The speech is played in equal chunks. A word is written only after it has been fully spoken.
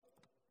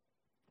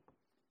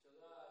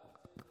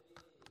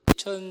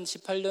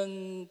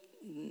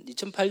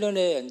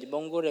2008년에 이제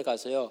몽골에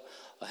가서요.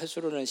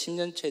 해수로는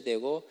 10년째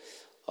되고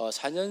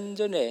 4년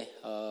전에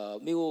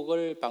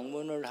미국을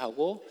방문을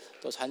하고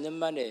또 4년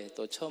만에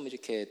또 처음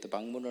이렇게 또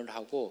방문을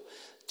하고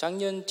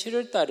작년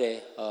 7월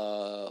달에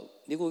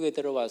미국에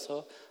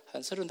들어와서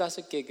한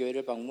 35개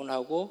교회를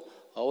방문하고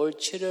올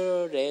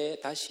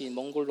 7월에 다시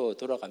몽골로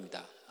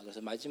돌아갑니다.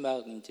 그래서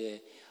마지막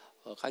이제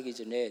가기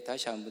전에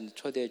다시 한번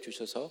초대해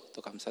주셔서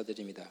또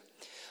감사드립니다.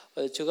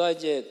 제가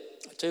이제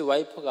저희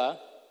와이프가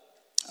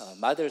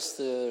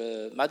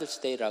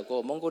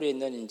마더스데이라고 몽골에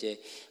있는 이제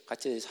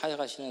같이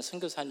사역하시는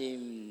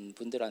선교사님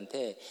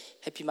분들한테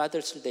해피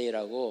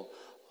마더스데이라고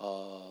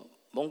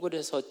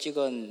몽골에서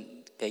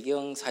찍은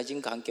배경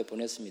사진과 함께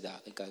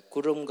보냈습니다. 그러니까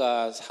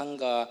구름과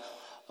산과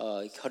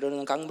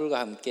흐르는 강물과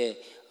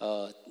함께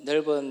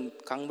넓은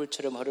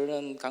강물처럼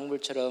흐르는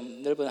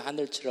강물처럼 넓은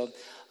하늘처럼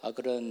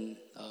그런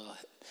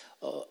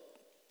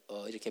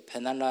이렇게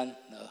편안한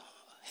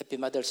해피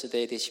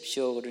마더스데이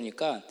되십시오.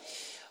 그러니까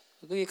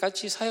거기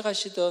같이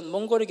사역하시던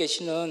몽골에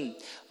계시는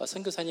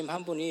선교사님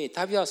한 분이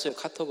답이 왔어요.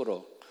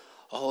 카톡으로.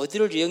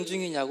 어디를 여행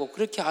중이냐고,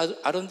 그렇게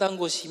아름다운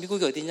곳이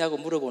미국이 어디냐고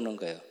물어보는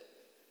거예요.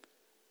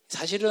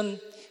 사실은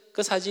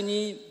그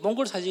사진이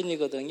몽골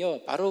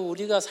사진이거든요. 바로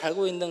우리가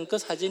살고 있는 그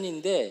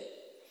사진인데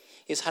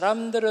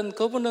사람들은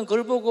그분은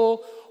그걸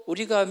보고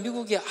우리가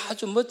미국의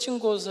아주 멋진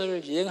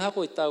곳을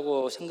여행하고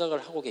있다고 생각을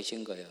하고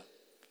계신 거예요.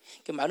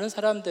 많은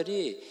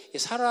사람들이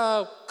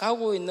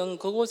살아가고 있는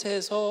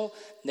그곳에서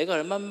내가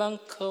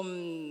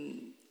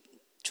얼마만큼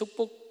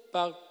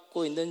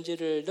축복받고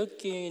있는지를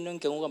느끼는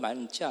경우가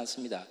많지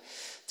않습니다.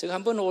 제가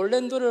한번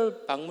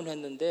올랜도를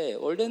방문했는데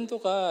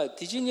올랜도가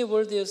디즈니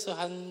월드에서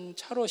한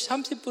차로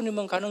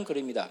 30분이면 가는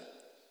거리입니다.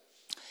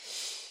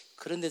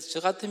 그런데 저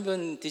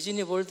같으면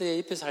디즈니 월드에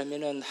옆에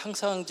살면은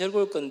항상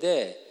즐거울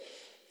건데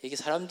이게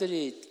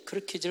사람들이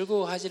그렇게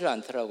즐거워하지를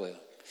않더라고요.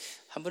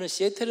 한 번은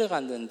시애틀에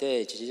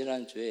갔는데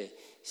지난주에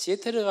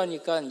시애틀에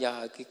가니까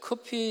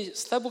커피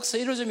스타벅스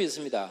 1호점이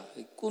있습니다.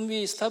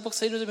 꿈이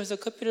스타벅스 1호점에서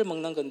커피를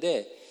먹는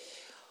건데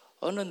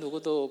어느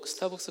누구도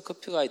스타벅스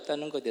커피가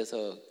있다는 것에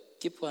대해서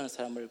기뻐하는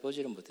사람을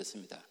보지를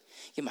못했습니다.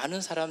 많은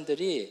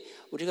사람들이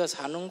우리가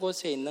사는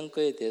곳에 있는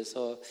것에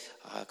대해서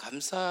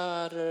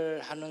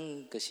감사를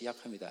하는 것이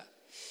약합니다.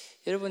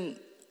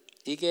 여러분,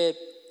 이게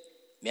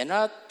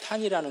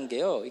맨하탄이라는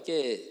게요,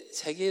 이게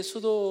세계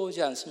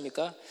수도지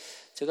않습니까?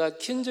 제가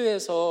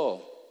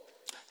퀸즈에서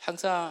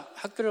항상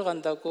학교를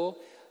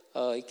간다고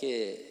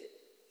이렇게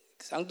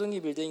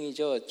쌍둥이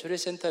빌딩이죠.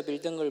 조례센터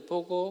빌딩을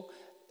보고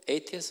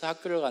ATS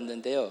학교를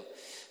갔는데요.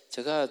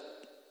 제가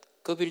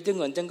그 빌딩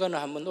언젠가는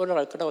한번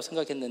올라갈 거라고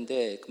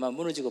생각했는데 그만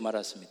무너지고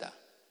말았습니다.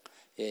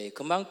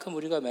 그만큼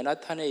우리가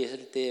맨하탄에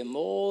있을 때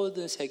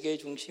모든 세계의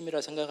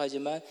중심이라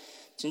생각하지만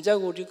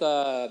진작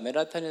우리가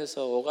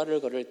맨하탄에서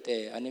오가를 걸을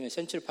때 아니면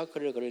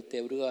센트럴파크를 걸을 때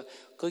우리가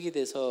거기에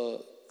대해서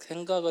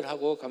생각을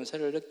하고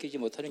감사를 느끼지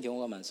못하는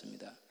경우가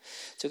많습니다.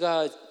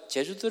 제가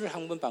제주도를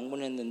한 번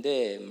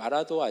방문했는데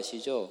마라도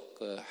아시죠?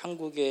 그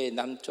한국의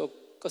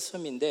남쪽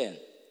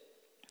끝섬인데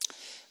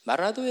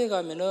마라도에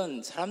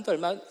가면은 사람도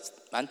얼마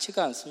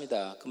많지가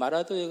않습니다. 그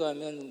마라도에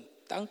가면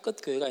땅끝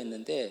교회가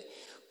있는데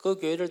그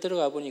교회를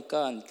들어가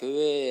보니까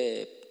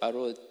교회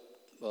바로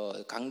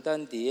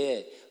강단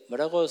뒤에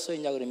뭐라고 써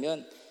있냐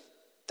그러면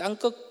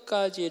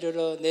땅끝까지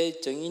이르러 내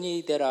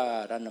정인이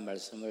되라라는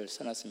말씀을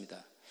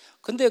써놨습니다.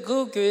 근데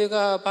그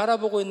교회가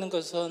바라보고 있는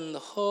것은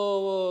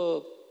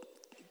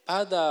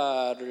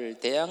바다를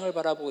대양을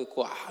바라보고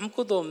있고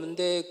아무것도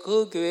없는데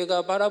그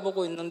교회가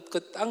바라보고 있는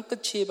그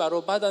땅끝이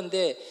바로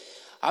바다인데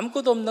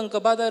아무것도 없는 그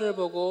바다를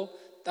보고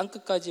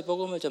땅끝까지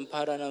복음을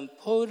전파하라는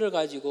포효를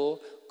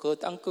가지고 그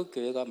땅끝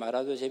교회가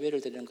마라도 제배를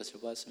드리는 것을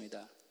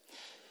보았습니다.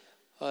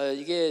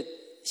 이게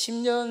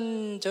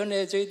 10년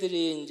전에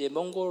저희들이 이제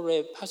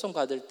몽골에 파송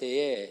받을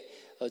때에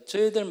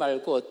저희들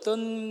말고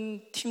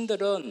어떤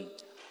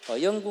팀들은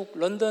영국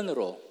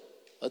런던으로,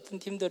 어떤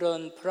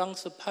팀들은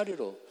프랑스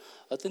파리로,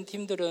 어떤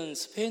팀들은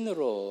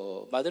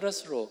스페인으로,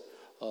 마드라스로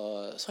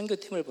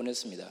선교팀을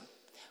보냈습니다.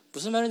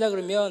 무슨 말이냐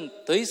그러면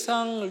더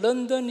이상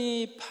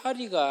런던이,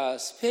 파리가,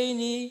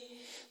 스페인이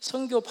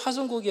선교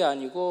파송국이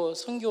아니고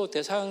선교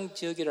대상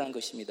지역이라는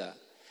것입니다.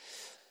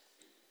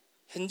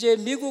 현재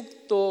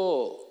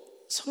미국도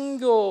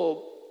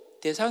선교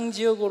대상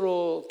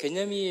지역으로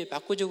개념이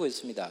바꿔지고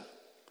있습니다.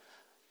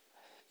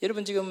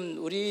 여러분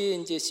지금 우리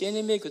이제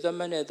CNM의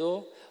교단만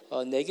해도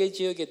 4개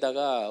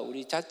지역에다가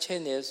우리 자체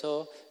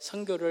내에서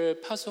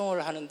선교를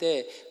파송을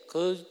하는데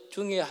그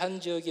중에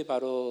한 지역이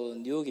바로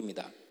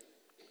뉴욕입니다.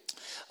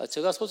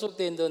 제가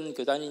소속되어 있는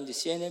교단이 이제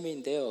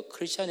CNM인데요.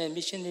 Christian and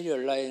Missionary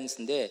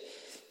Alliance인데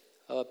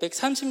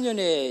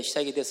 130년에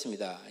시작이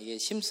됐습니다. 이게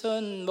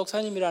심슨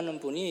목사님이라는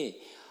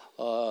분이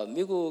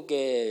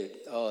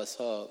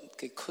미국에서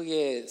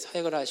크게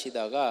사역을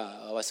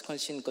하시다가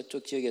와스콘신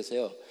그쪽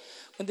지역에서요.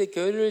 근데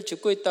교회를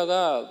짓고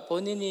있다가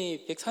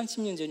본인이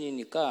 130년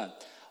전이니까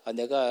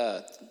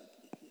내가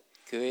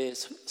교회에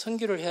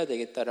선교를 해야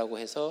되겠다라고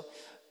해서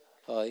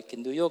이렇게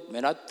뉴욕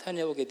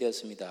맨하탄에 오게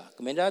되었습니다.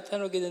 그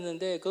맨하탄에 오게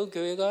됐는데 그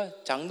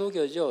교회가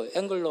장로교죠.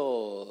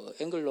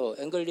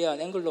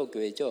 앵글리안 앵글로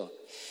교회죠.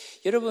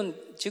 여러분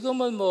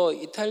지금은 뭐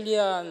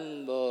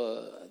이탈리안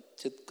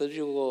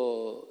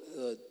그리고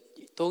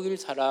독일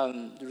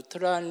사람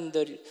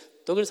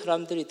독일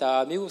사람들이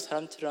다 미국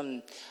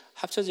사람처럼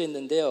합쳐져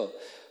있는데요.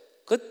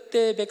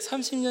 그때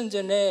 130년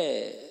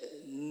전에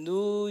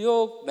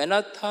뉴욕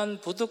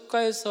맨하탄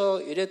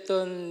부둣가에서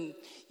일했던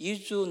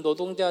이주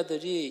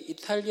노동자들이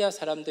이탈리아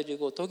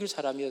사람들이고 독일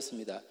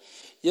사람이었습니다.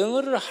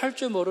 영어를 할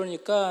줄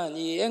모르니까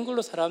이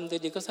앵글로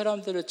사람들이 그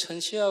사람들을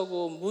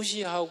천시하고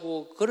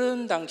무시하고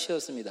그런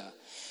당시였습니다.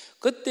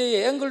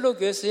 그때 앵글로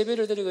교회에서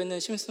예배를 드리고 있는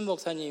심슨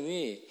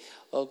목사님이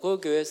그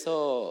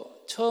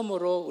교회에서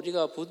처음으로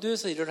우리가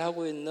부두에서 일을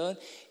하고 있는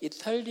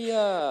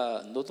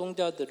이탈리아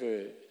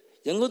노동자들을,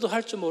 영어도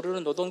할 줄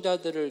모르는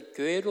노동자들을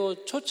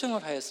교회로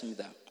초청을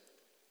하였습니다.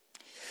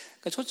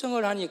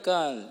 초청을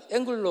하니까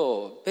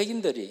앵글로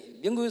백인들이,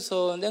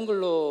 미국에서 온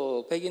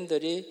앵글로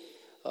백인들이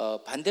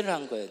반대를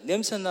한 거예요.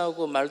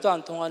 냄새나고 말도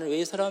안 통하는 왜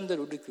이 사람들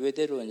우리 교회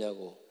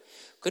데려오냐고.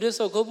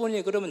 그래서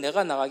그분이 그러면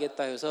내가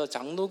나가겠다 해서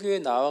장로교회에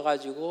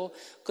나와가지고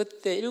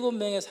그때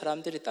 7명의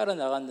사람들이 따라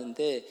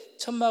나갔는데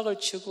천막을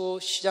치고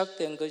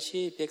시작된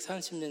것이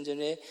 130년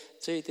전에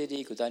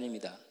저희들이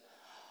교단입니다.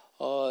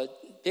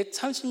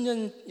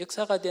 130년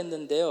역사가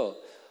됐는데요.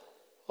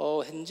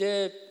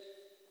 현재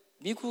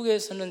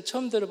미국에서는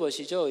처음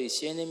들어보시죠? 이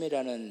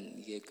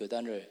CNM이라는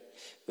교단을.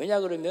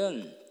 왜냐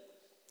그러면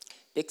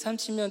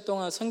 130년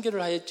동안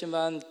선교를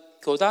하였지만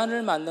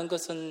교단을 만든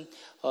것은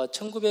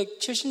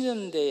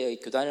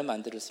 1970년대에 교단을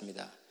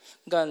만들었습니다.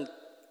 그러니까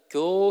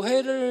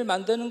교회를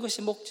만드는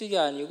것이 목적이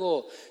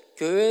아니고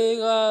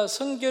교회가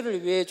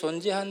선교를 위해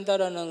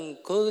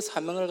존재한다라는 그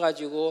사명을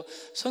가지고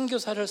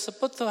선교사를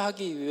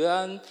서포트하기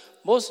위한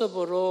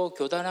모습으로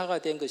교단화가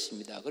된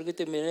것입니다. 그렇기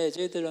때문에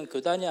저희들은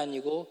교단이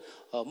아니고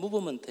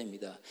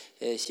무브먼트입니다.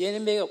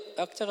 CNM의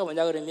약자가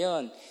뭐냐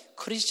그러면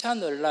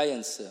크리스찬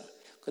얼라이언스,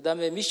 그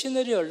다음에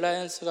미셔너리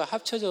얼라이언스가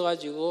합쳐져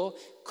가지고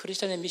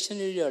크리스찬의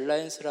미셔너리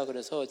얼라이언스라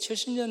그래서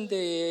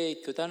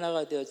 70년대에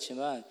교단화가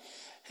되었지만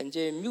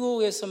현재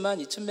미국에서만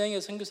 2,000명의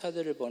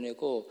선교사들을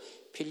보내고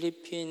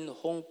필리핀,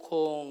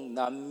 홍콩,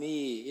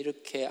 남미,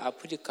 이렇게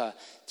아프리카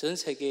전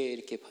세계에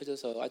이렇게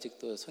퍼져서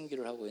아직도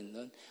선교를 하고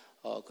있는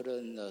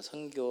그런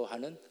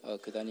선교하는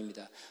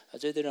교단입니다.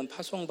 저희들은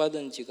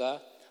파송받은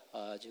지가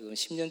지금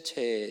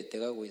 10년째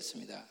돼가고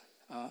있습니다.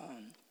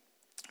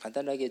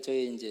 간단하게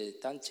저희 이제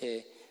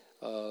단체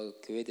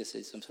교회에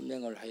대해서 좀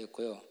설명을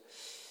하였고요.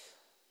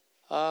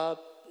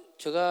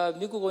 제가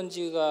미국 온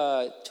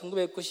지가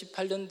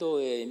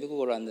 1998년도에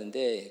미국으로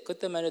왔는데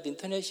그때만 해도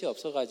인터넷이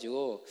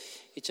없어가지고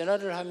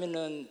전화를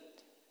하면은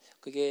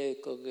그게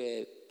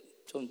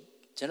좀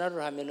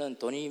전화를 하면은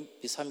돈이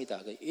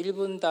비쌉니다.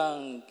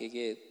 1분당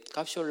이게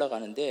값이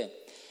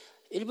올라가는데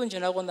 1분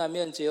지나고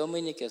나면 제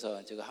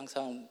어머니께서 제가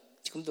항상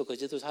지금도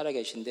거제도 살아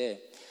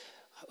계신데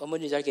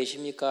어머니 잘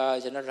계십니까?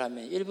 전화를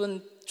하면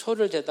 1분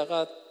초를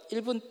재다가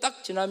 1분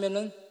딱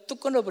지나면은 뚝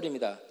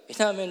끊어버립니다.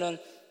 왜냐하면은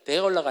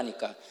배가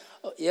올라가니까.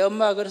 예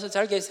엄마 그래서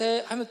잘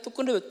계세요? 하면 또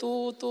끊어요.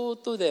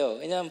 또 돼요.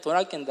 왜냐하면 돈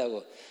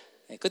아낀다고.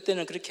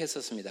 그때는 그렇게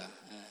했었습니다.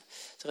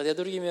 제가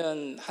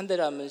되도록이면 한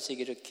달에 한 번씩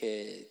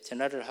이렇게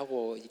전화를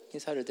하고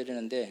인사를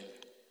드리는데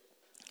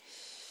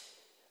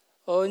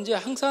이제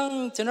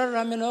항상 전화를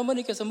하면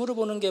어머니께서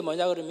물어보는 게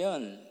뭐냐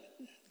그러면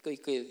그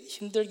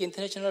힘들게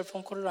인터내셔널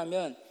폰콜을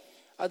하면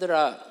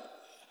아들아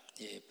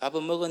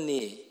밥은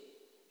먹었니?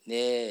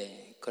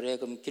 네. 그래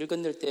그럼 길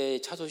건널 때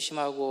차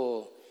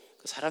조심하고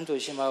사람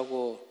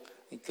조심하고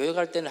교회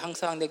갈 때는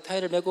항상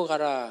넥타이를 메고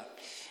가라.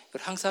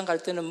 항상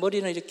갈 때는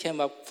머리는 이렇게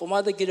막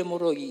포마드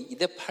기름으로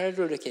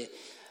 2대8을 이렇게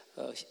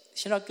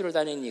신학교를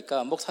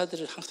다니니까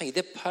목사들은 항상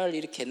 2대8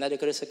 이렇게 옛날에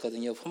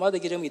그랬었거든요. 포마드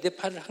기름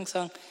 2대8을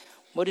항상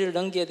머리를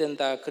넘겨야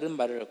된다 그런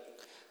말을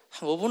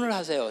한 5분을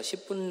하세요.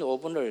 10분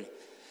 5분을.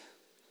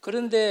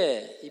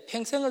 그런데 이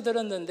평생을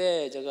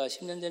들었는데 제가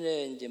 10년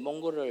전에 이제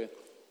몽골을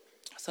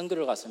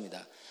선교를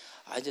갔습니다.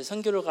 이제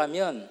선교를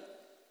가면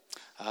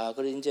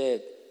그래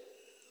이제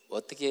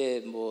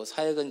어떻게 뭐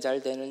사역은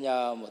잘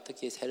되느냐, 뭐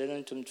어떻게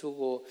세례는 좀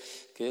주고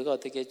교회가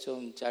어떻게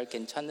좀 잘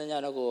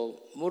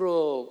괜찮느냐라고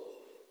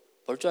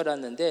물어볼 줄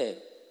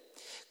알았는데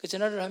그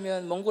전화를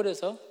하면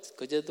몽골에서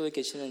거제도에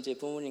계시는 이제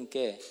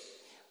부모님께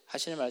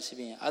하시는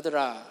말씀이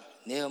아들아,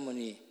 내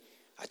어머니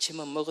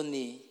아침은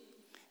먹었니?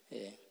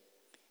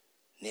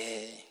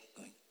 네,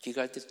 길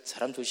갈 때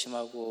사람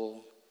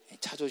조심하고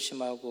차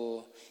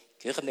조심하고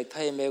교회 가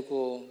넥타이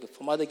메고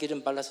포마드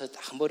기름 발라서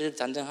딱 머리를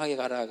단정하게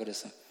가라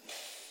그래서.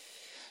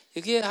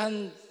 이게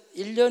한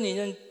 1년,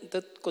 2년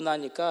듣고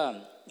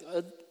나니까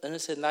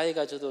어느새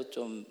나이가 저도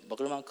좀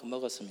먹을 만큼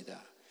먹었습니다.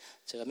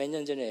 제가 몇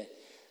년 전에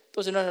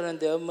또 전화를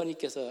하는데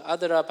어머니께서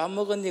아들아 밥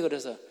먹었니?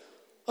 그래서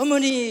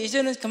어머니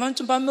이제는 그만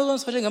좀 밥 먹은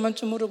소리 그만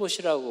좀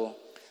물어보시라고.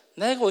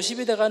 나이가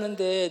 50이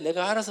돼가는데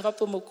내가 알아서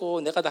밥도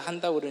먹고 내가 다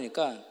한다고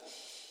그러니까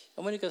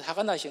어머니께서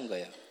화가 나신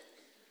거예요.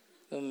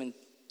 그러면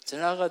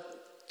전화가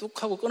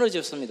뚝 하고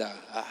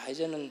끊어졌습니다.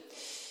 이제는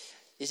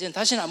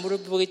다시는 안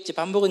물어보겠지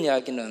밥 먹은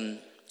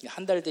이야기는.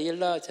 한 달 뒤에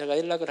제가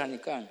연락을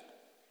하니까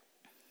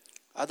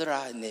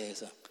아들아, 네,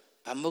 그래서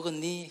밥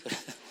먹었니?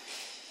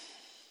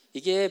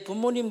 이게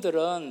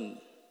부모님들은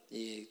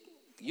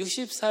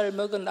 60살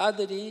먹은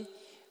아들이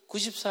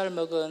 90살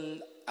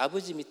먹은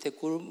아버지 밑에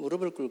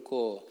무릎을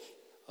꿇고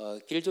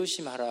길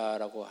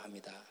조심하라라고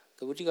합니다.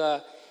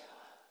 우리가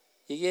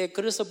이게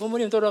그래서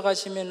부모님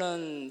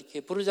돌아가시면은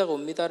이렇게 부르자가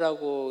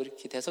옵니다라고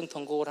이렇게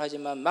대성통곡을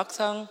하지만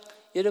막상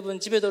여러분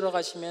집에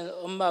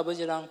돌아가시면 엄마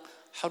아버지랑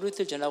하루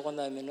이틀 지나고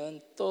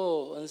나면은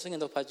또 언성이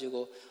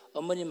높아지고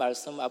어머니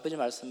말씀, 아버지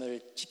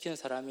말씀을 지키는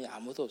사람이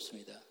아무도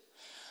없습니다.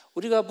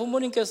 우리가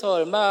부모님께서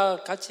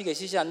얼마 같이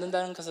계시지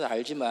않는다는 것을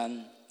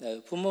알지만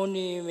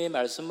부모님의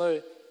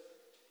말씀을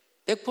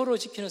 100%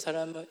 지키는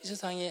사람은 이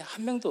세상에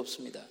한 명도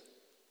없습니다.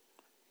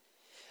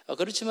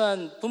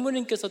 그렇지만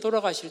부모님께서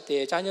돌아가실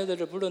때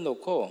자녀들을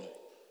불러놓고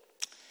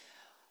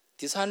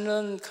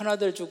뒤사는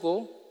큰아들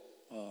주고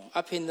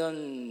앞에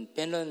있는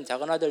배는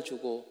작은아들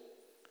주고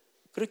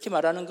그렇게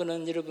말하는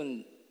것은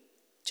여러분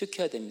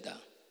지켜야 됩니다.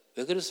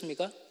 왜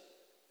그렇습니까?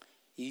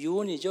 이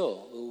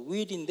유언이죠.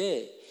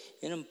 위일인데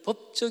얘는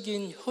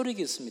법적인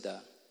효력이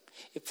있습니다.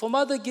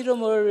 포마드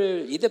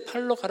기름을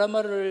 2대8로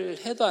가라말을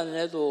해도 안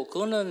해도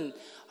그거는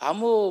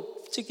아무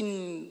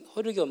법적인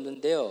효력이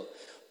없는데요.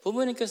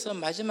 부모님께서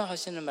마지막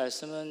하시는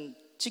말씀은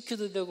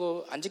지켜도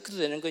되고 안 지켜도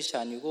되는 것이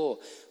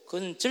아니고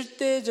그건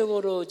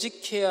절대적으로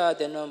지켜야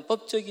되는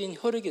법적인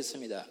효력이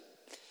있습니다.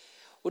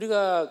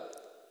 우리가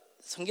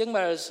성경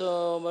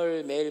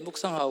말씀을 매일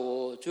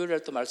묵상하고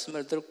주일날 또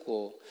말씀을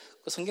듣고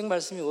그 성경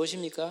말씀이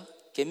무엇입니까?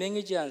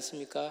 계명이지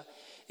않습니까?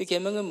 이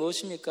계명은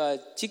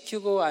무엇입니까?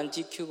 지키고 안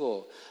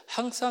지키고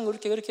항상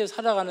그렇게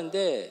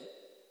살아가는데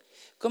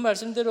그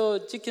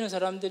말씀대로 지키는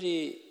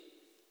사람들이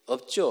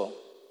없죠.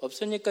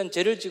 없으니까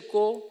죄를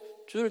짓고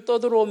주일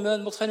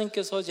떠들어오면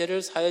목사님께서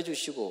죄를 사해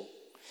주시고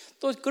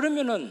또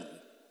그러면은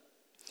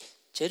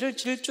죄를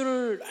질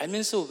줄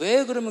알면서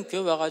왜 그러면 교회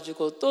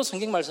와가지고 또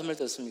성경 말씀을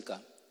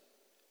듣습니까?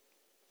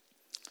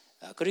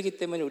 그렇기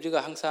때문에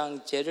우리가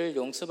항상 죄를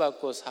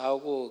용서받고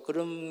사하고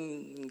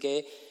그런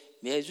게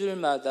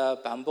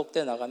매주일마다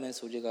반복돼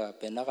나가면서 우리가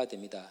변화가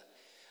됩니다.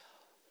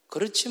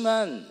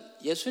 그렇지만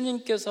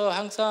예수님께서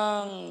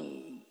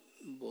항상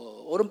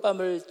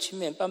오른밤을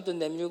치면 왼밤도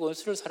내밀고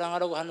원수를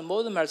사랑하라고 하는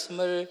모든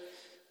말씀을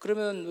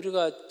그러면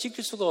우리가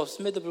지킬 수가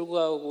없음에도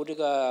불구하고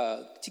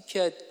우리가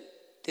지켜야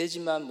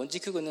되지만 못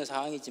지키고 있는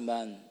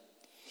상황이지만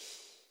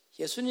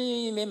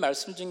예수님의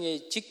말씀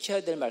중에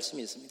지켜야 될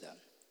말씀이 있습니다.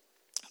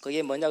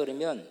 그게 뭐냐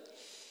그러면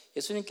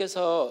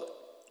예수님께서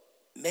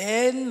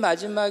맨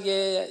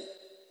마지막에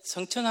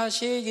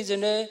성천하시기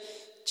전에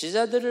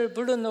제자들을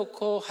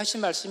불러놓고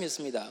하신 말씀이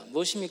있습니다.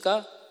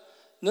 무엇입니까?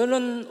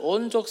 너는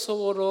온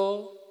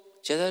족속으로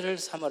제자를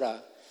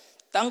삼으라.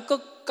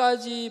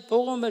 땅끝까지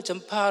복음을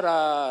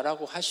전파하라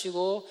라고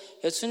하시고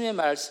예수님의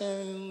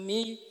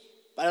말씀이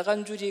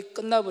빨간 줄이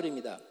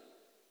끝나버립니다.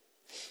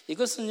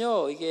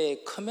 이것은요,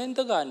 이게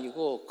커맨드가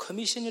아니고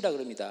커미션이라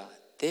그럽니다.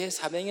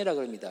 대사명이라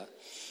그럽니다.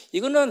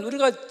 이거는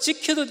우리가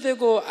지켜도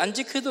되고 안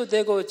지켜도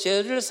되고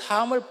죄를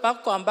사함을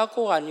받고 안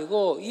받고가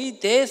아니고 이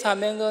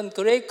대사명은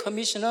그레이트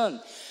커미션은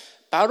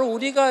바로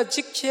우리가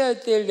지켜야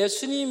될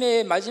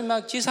예수님의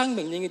마지막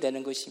지상명령이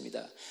되는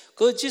것입니다.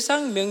 그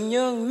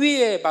지상명령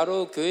위에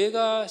바로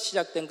교회가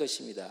시작된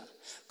것입니다.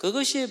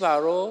 그것이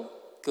바로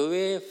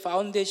교회의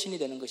파운데이션이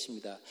되는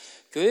것입니다.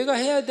 교회가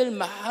해야 될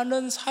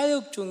많은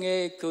사역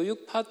중에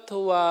교육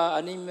파트와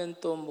아니면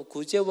또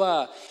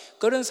구제와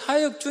그런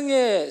사역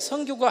중에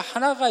선교가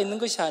하나가 있는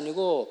것이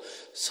아니고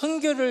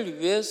선교를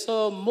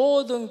위해서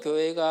모든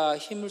교회가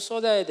힘을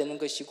쏟아야 되는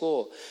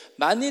것이고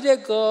만일에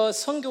그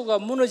선교가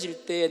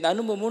무너질 때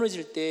나눔이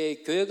무너질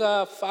때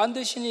교회가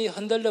파운데이션이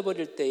흔들려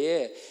버릴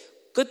때에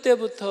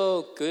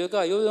그때부터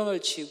교회가 요동을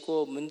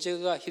치고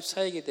문제가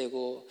휩싸이게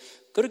되고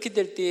그렇게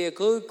될 때에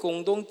그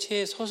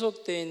공동체에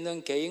소속되어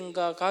있는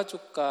개인과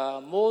가족과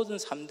모든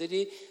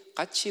삶들이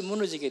같이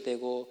무너지게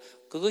되고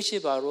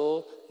그것이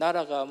바로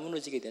나라가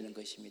무너지게 되는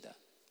것입니다.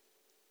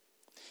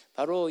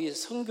 바로 이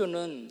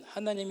선교는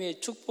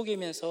하나님의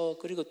축복이면서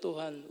그리고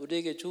또한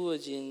우리에게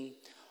주어진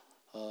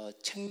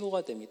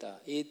책무가 됩니다.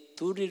 이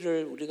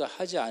둘을 우리가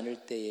하지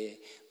않을 때에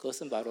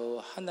그것은 바로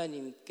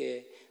하나님의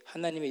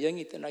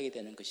영이 떠나게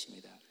되는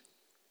것입니다.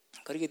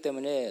 그렇기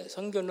때문에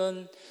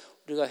선교는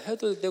우리가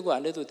해도 되고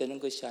안 해도 되는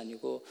것이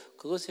아니고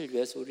그것을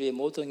위해서 우리의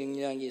모든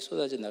역량이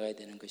쏟아져 나가야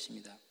되는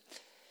것입니다.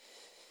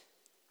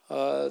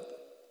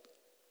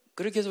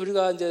 그렇게 해서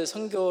우리가 이제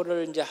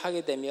선교를 이제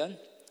하게 되면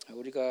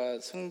우리가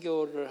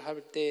선교를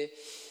할 때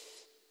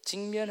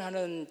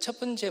직면하는 첫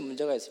번째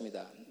문제가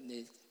있습니다.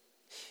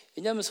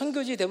 왜냐하면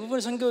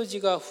대부분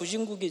선교지가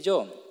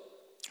후진국이죠.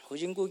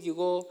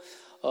 후진국이고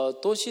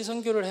도시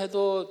선교를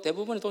해도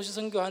대부분의 도시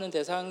선교하는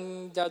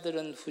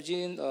대상자들은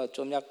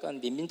좀 약간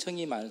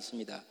민민층이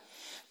많습니다.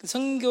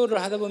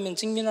 선교를 하다 보면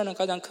직면하는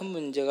가장 큰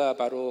문제가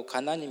바로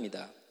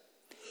가난입니다.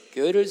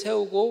 교회를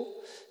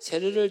세우고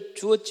세례를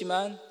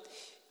주었지만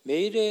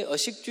매일의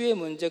의식주의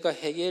문제가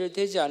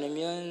해결되지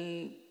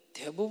않으면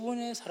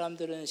대부분의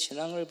사람들은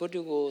신앙을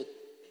버리고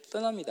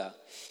떠납니다.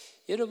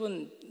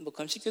 여러분 뭐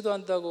금식기도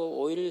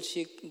한다고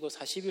 5일씩 뭐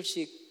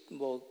 40일씩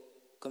뭐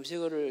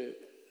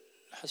금식을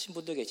하신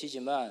분도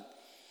계시지만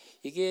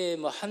이게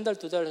뭐 한 달,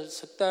 두 달,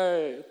 석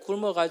달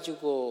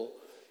굶어가지고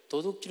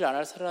도둑질 안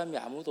할 사람이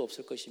아무도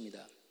없을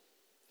것입니다.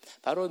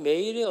 바로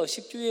매일의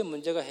의식주의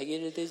문제가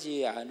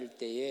해결되지 않을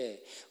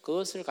때에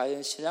그것을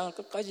과연 신앙을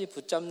끝까지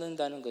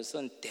붙잡는다는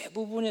것은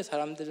대부분의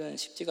사람들은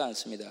쉽지가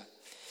않습니다.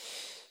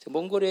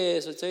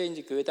 몽골에서 저희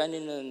이제 교회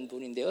다니는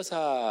분인데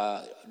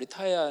의사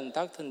리타이어한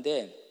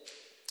닥터인데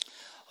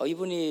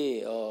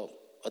이분이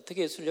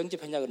어떻게 예수를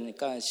영접했냐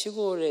그러니까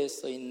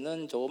시골에서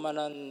있는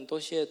조그만한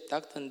도시의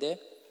닥터인데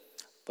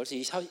벌써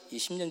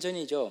 20년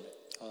전이죠.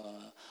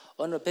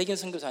 어느 백인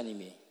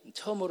선교사님이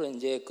처음으로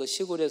이제 그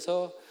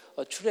시골에서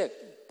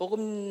출애굽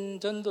복음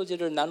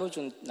전도지를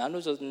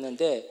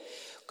나눠줬는데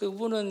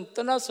그분은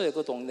떠났어요.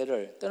 그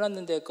동네를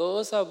떠났는데 그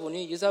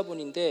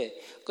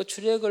의사분인데 그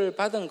출애굽을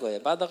받은 거예요.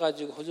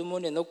 받아가지고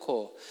호주머니에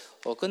넣고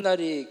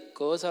그날이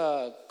그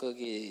의사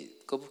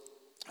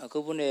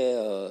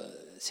그분의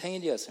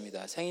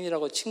생일이었습니다.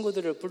 생일이라고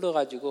친구들을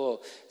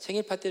불러가지고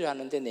생일 파티를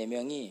하는데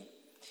 4명이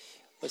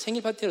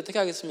생일 파티를 어떻게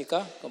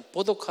하겠습니까?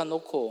 보드카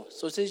놓고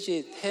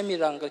소시지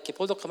햄이랑 그렇게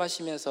보드카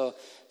마시면서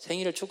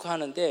생일을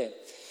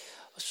축하하는데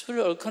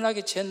술을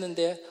얼큰하게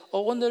취했는데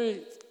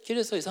오늘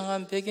길에서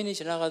이상한 백인이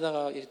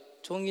지나가다가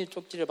종이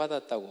쪽지를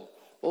받았다고.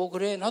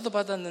 그래 나도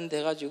받았는데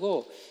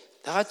해가지고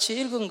다 같이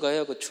읽은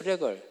거예요. 그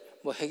출애굽을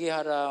뭐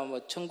회개하라,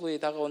 뭐 천국이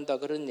다가온다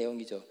그런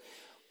내용이죠.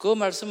 그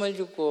말씀을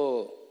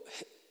읽고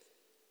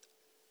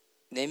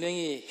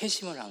 4명이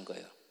회심을 한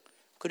거예요.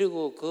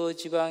 그리고 그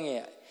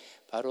지방에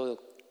바로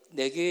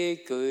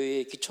 4개의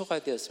교회의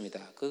기초가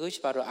되었습니다. 그것이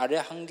바로 아래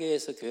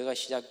한계에서 교회가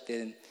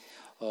시작된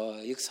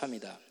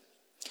역사입니다.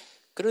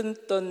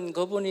 그랬던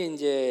그분이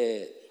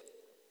이제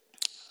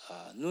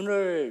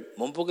눈을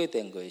못 보게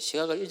된 거예요.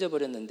 시각을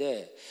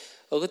잊어버렸는데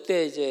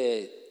그때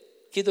이제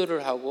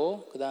기도를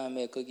하고 그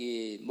다음에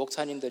거기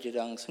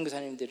목사님들이랑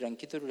선교사님들이랑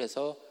기도를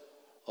해서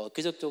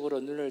기적적으로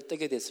눈을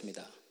뜨게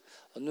됐습니다.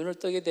 눈을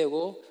뜨게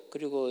되고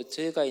그리고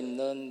저희가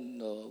있는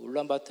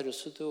울란바토르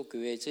수도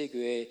교회 저희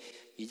교회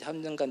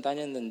 2-3년간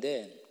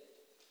다녔는데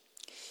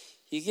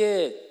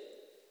이게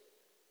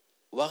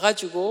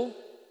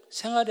와가지고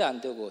생활이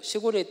안 되고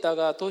시골에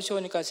있다가 도시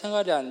오니까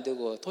생활이 안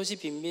되고 도시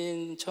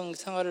빈민청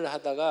생활을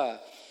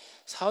하다가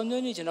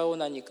 4-5년이 지나고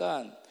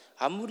나니까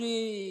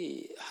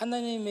아무리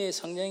하나님의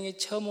성령이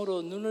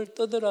처음으로 눈을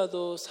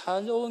뜨더라도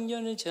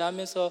 4-5년이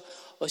지나면서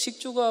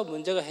식주가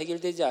문제가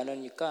해결되지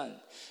않으니까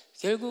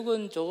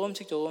결국은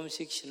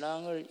조금씩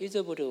신앙을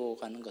잊어버리고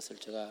가는 것을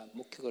제가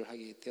목격을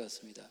하게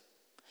되었습니다.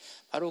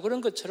 바로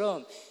그런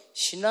것처럼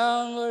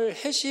신앙을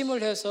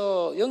회심을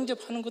해서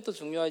영접하는 것도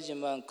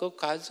중요하지만 그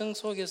과정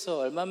속에서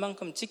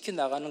얼마만큼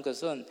지켜나가는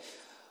것은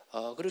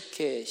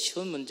그렇게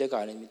쉬운 문제가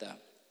아닙니다.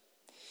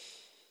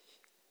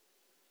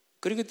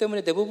 그렇기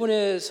때문에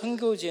대부분의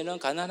선교지는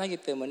가난하기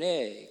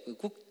때문에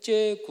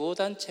국제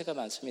구호단체가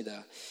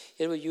많습니다.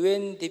 여러분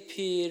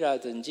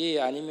UNDP라든지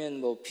아니면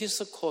뭐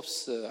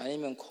피스콥스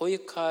아니면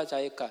코이카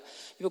자이카,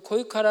 이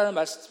코이카라는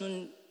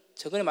말씀은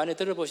저번에 많이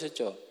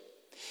들어보셨죠?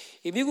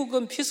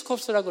 미국은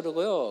피스콥스라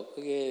그러고요.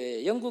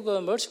 그게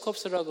영국은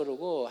멀시콥스라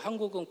그러고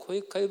한국은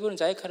코이카, 일본은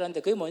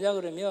자이카라는데 그게 뭐냐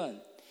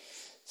그러면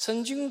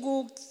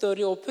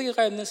선진국들이 오펙에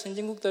가 있는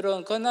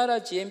선진국들은 그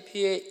나라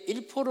GNP의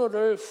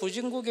 1%를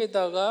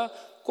후진국에다가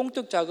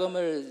공적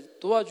자금을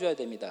도와줘야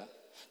됩니다.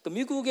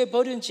 미국에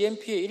버린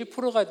GNP의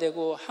 1%가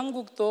되고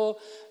한국도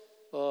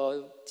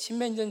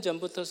 10몇 년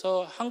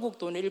전부터서 한국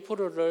돈의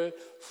 1%를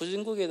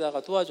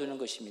후진국에다가 도와주는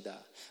것입니다.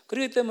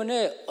 그렇기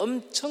때문에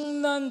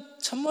엄청난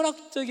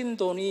천문학적인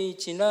돈이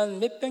지난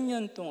몇백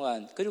년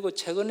동안 그리고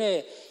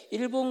최근에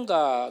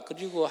일본과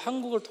그리고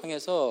한국을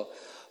통해서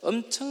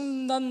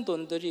엄청난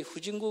돈들이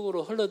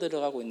후진국으로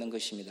흘러들어가고 있는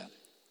것입니다.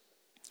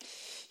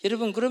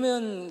 여러분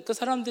그러면 그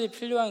사람들이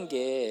필요한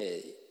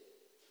게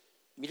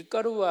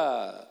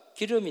밀가루와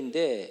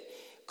기름인데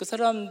그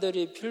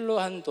사람들이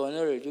필요한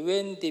돈을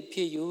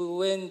UNDP,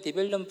 UN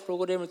디벨롭먼트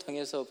프로그램을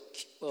통해서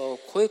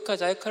코이카,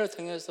 자이카를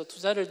통해서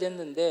투자를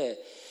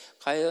됐는데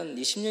과연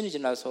 20년이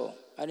지나서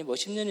아니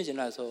 50년이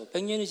지나서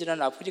 100년이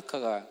지난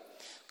아프리카가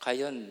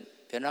과연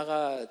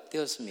변화가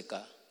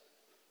되었습니까?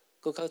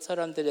 그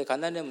사람들의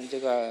가난의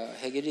문제가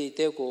해결이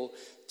되고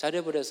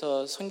자립을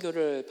해서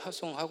선교를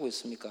파송하고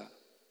있습니까?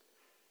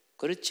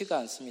 그렇지가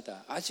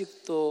않습니다.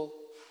 아직도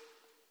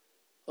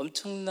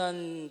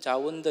엄청난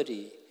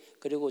자원들이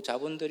그리고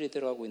자본들이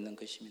들어가고 있는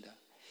것입니다.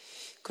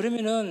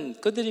 그러면은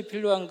그들이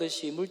필요한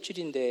것이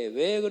물질인데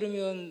왜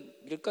그러면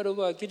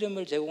밀가루와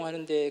기름을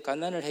제공하는데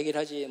가난을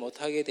해결하지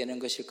못하게 되는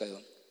것일까요?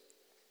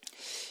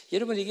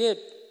 여러분 이게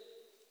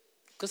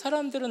그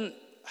사람들은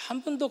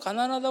한 번도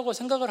가난하다고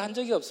생각을 한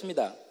적이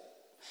없습니다.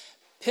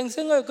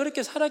 평생을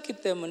그렇게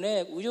살았기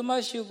때문에 우유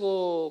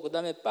마시고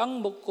그다음에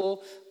빵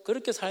먹고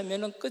그렇게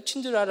살면은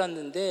끝인 줄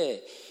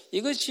알았는데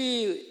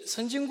이것이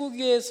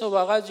선진국에서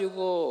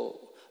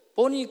와가지고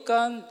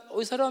보니까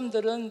이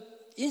사람들은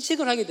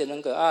인식을 하게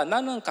되는 거예요.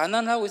 나는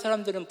가난하고 이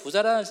사람들은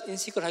부자라는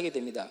인식을 하게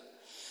됩니다.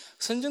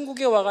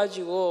 선진국에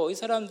와가지고 이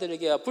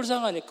사람들에게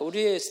불쌍하니까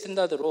우리의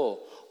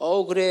스탠다드로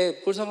그래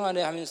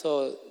불쌍하네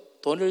하면서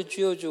돈을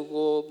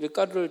쥐어주고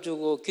밀가루를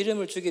주고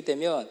기름을 주게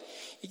되면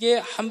이게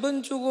한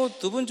번 주고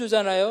두 번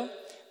주잖아요.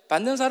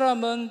 받는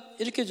사람은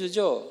이렇게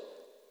주죠.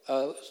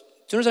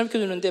 주는 사람 이렇게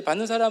주는데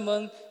받는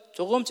사람은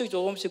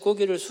조금씩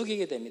고개를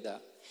숙이게 됩니다.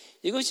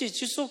 이것이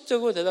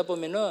지속적으로 되다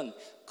보면은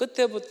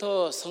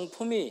그때부터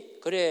성품이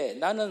그래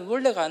나는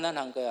원래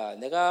가난한 거야.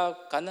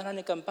 내가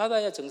가난하니까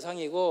받아야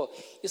정상이고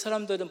이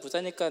사람들은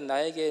부자니까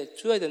나에게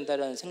줘야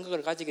된다는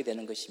생각을 가지게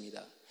되는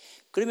것입니다.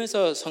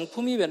 그러면서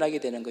성품이 변하게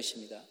되는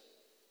것입니다.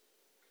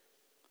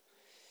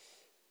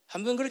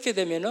 한번 그렇게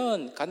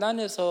되면은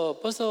가난에서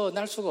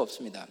벗어날 수가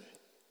없습니다.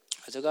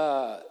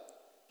 제가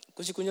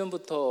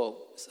 99년부터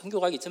선교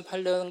가기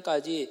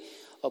 2008년까지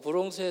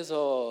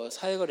브롱스에서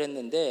사역을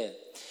했는데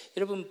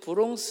여러분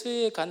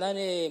브롱스의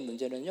가난의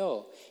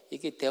문제는요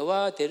이게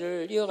대와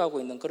대를 이어가고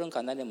있는 그런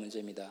가난의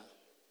문제입니다.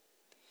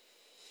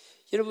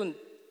 여러분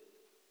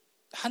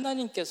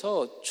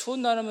하나님께서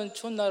추운 나라면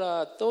추운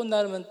나라, 더운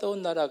나라면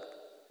더운 나라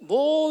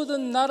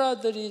모든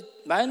나라들이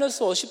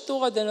마이너스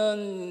 50도가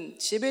되는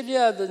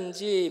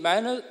시베리아든지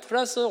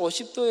플러스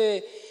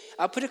 50도의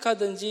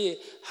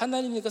아프리카든지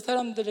하나님이 그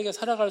사람들에게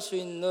살아갈 수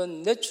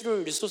있는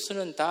내추럴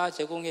리소스는 다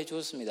제공해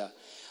주었습니다.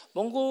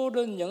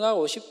 몽골은 영하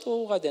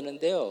 50도가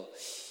되는데요.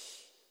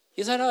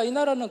 이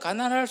나라는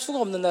가난할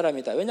수가 없는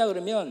나라입니다. 왜냐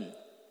그러면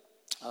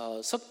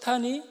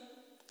석탄이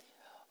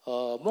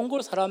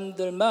몽골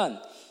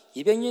사람들만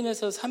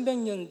 200년에서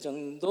 300년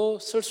정도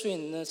쓸 수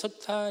있는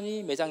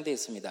석탄이 매장되어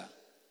있습니다.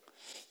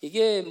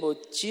 이게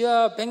뭐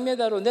지하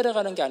 100m로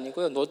내려가는 게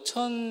아니고요.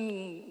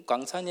 노천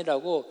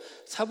광산이라고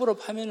삽으로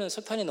파면은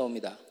석탄이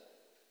나옵니다.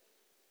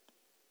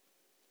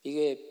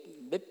 이게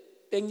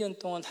몇백 년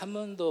동안 한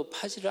번도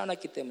파지를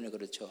않았기 때문에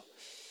그렇죠.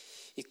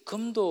 이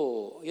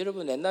금도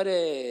여러분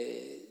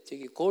옛날에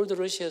저기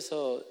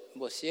골드러시에서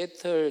뭐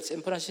시애틀,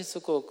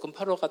 샌프란시스코 금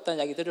파러 갔다는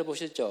이야기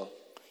들어보셨죠?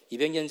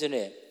 200년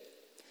전에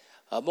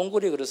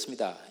몽골이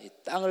그렇습니다. 이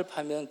땅을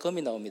파면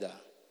금이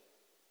나옵니다.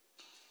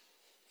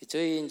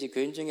 저희 이제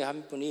교인 중에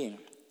한 분이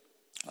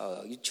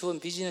유치원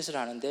비즈니스를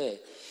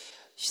하는데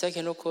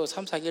시작해놓고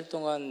 3, 4개월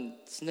동안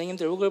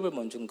선생님들 월급을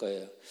못 준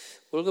거예요.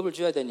 월급을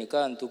줘야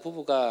되니까 두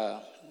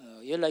부부가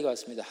연락이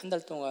왔습니다. 한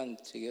달 동안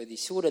저기 어디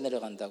시골에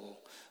내려간다고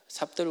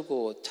삽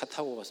들고 차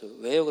타고 가서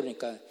왜요?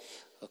 그러니까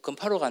금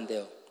파러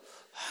간대요.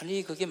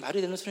 아니 그게 말이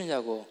되는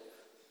소리냐고.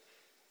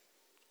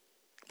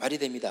 말이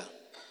됩니다.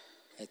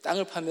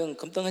 땅을 파면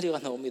금덩어리가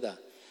나옵니다.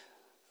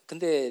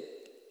 근데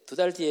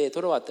 2달 뒤에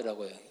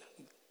돌아왔더라고요.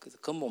 그래서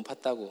금 못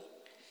팠다고.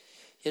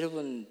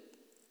 여러분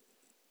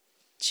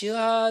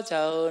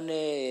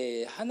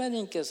지하자원에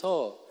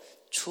하나님께서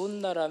추운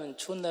나라면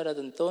추운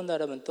나라든 더운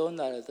나라면 더운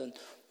나라든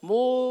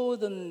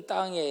모든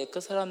땅에 그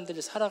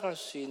사람들이 살아갈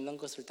수 있는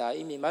것을 다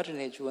이미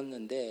마련해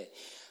주었는데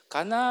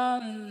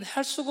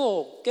가난할 수가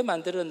없게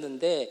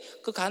만들었는데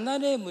그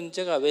가난의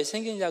문제가 왜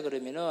생기냐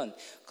그러면은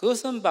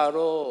그것은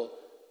바로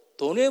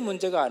돈의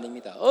문제가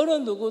아닙니다. 어느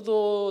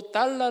누구도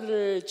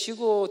달러를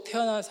쥐고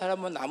태어난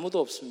사람은 아무도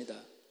없습니다.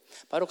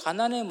 바로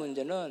가난의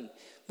문제는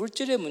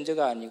물질의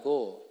문제가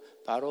아니고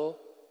바로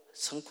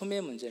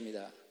성품의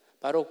문제입니다.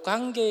 바로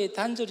관계의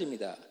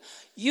단절입니다.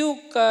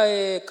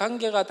 이웃과의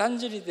관계가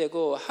단절이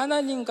되고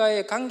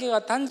하나님과의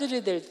관계가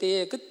단절이 될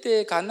때에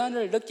그때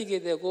가난을 느끼게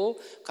되고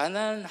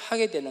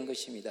가난하게 되는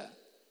것입니다.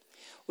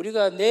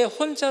 우리가 내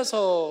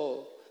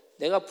혼자서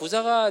내가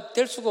부자가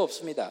될 수가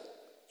없습니다.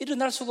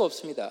 일어날 수가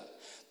없습니다.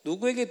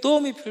 누구에게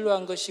도움이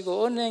필요한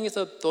것이고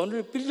은행에서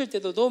돈을 빌릴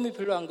때도 도움이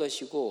필요한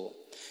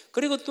것이고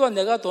그리고 또한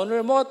내가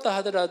돈을 모았다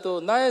하더라도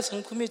나의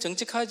성품이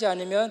정직하지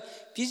않으면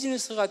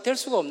비즈니스가 될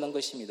수가 없는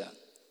것입니다.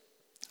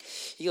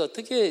 이게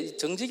어떻게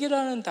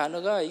정직이라는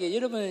단어가 이게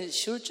여러분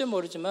쉬울지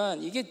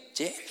모르지만 이게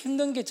제일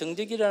힘든 게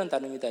정직이라는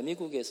단어입니다.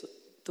 미국에서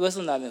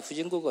나면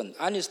후진국은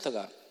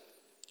아니스터가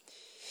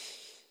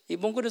이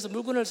몽골에서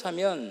물건을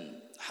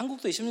사면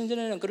한국도 20년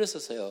전에는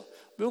그랬었어요.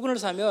 물건을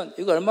사면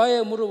이거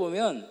얼마에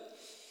물어보면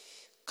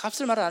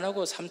값을 말 안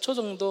하고 3초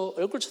정도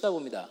얼굴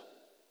쳐다봅니다.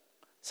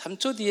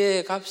 3초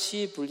뒤에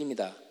값이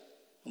불립니다.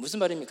 무슨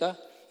말입니까?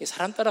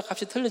 사람 따라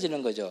값이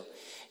틀려지는 거죠.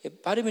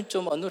 발음이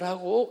좀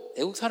어눌하고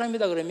외국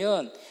사람이다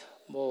그러면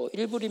뭐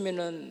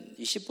 1불이면은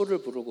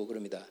 20불을 부르고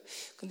그럽니다.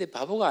 근데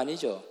바보가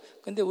아니죠.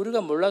 근데 우리가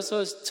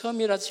몰라서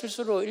처음이라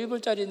실수로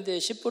 1불짜리인데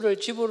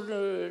 10불을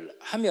지불을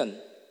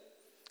하면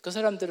그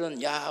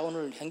사람들은 야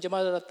오늘 행제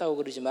맞았다고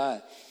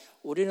그러지만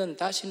우리는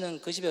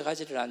다시는 그 집에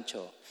가지를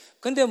않죠.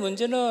 근데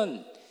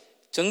문제는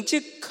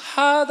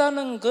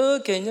정직하다는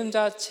그 개념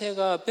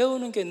자체가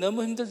배우는 게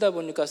너무 힘들다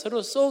보니까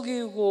서로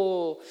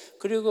속이고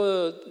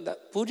그리고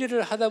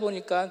불의를 하다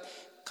보니까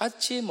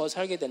같이 못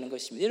살게 되는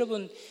것입니다.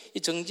 여러분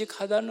이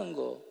정직하다는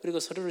거 그리고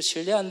서로를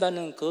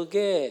신뢰한다는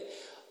그게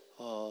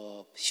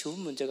쉬운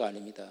문제가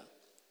아닙니다.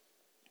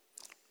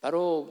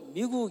 바로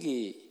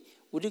미국이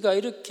우리가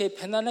이렇게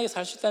편안하게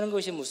살 수 있다는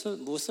것이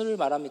무엇을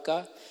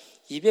말합니까?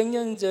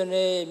 200년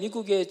전에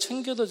미국의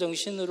청교도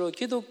정신으로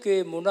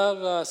기독교의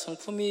문화가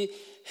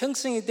성품이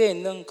형성이 되어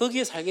있는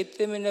거기에 살기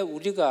때문에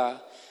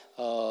우리가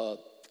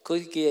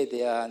거기에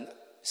대한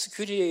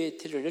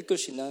스큐리티를 느낄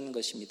수 있는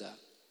것입니다.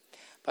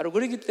 바로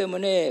그렇기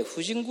때문에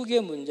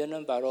후진국의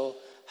문제는 바로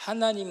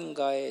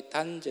하나님과의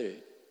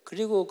단절,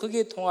 그리고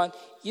거기에 통한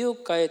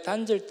이웃과의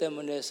단절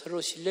때문에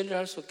서로 신뢰를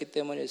할 수 없기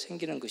때문에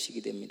생기는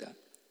것이기 됩니다.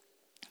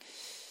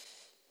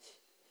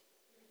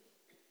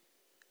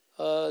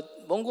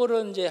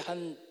 몽골은 이제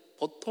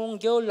보통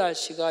겨울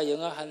날씨가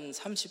영하 한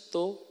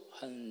 30도,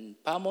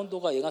 밤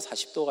온도가 영하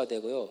 40도가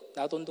되고요,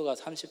 낮 온도가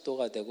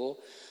 30도가 되고,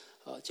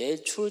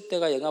 제일 추울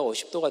때가 영하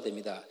 50도가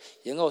됩니다.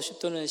 영하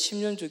 50도는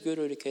 10년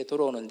주기로 이렇게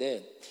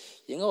돌아오는데,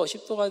 영하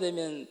 50도가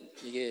되면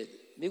이게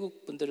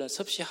미국 분들은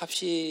섭씨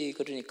합씨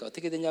그러니까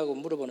어떻게 되냐고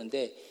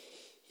물어보는데,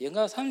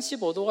 영하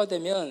 35도가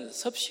되면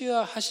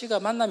섭씨와 하씨가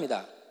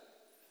만납니다.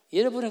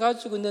 여러분이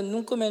가지고 있는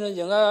눈금에는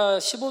영하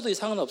 15도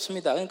이상은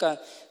없습니다.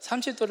 그러니까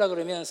 30도라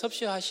그러면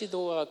섭씨와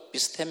하씨도가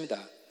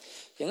비슷합니다.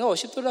 영하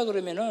 50도라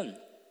그러면은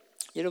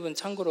여러분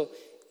참고로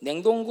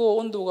냉동고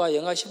온도가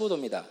영하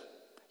 15도입니다.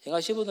 영하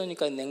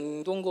 15도니까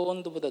냉동고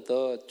온도보다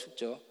더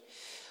춥죠.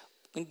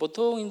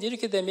 보통 이제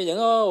이렇게 되면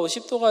영하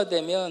 50도가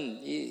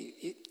되면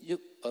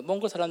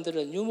몽골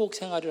사람들은 유목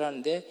생활을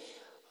하는데,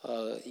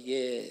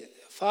 이게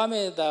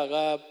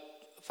반에다가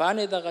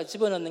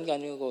집어넣는 게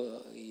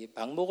아니고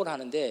방목을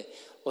하는데,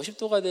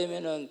 50도가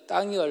되면은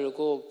땅이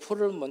얼고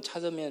풀을 못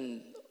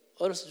찾으면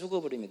얼어서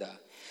죽어버립니다.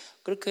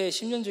 그렇게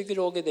 10년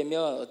주기로 오게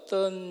되면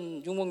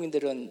어떤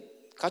유목민들은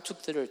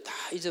가축들을 다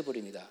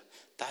잊어버립니다.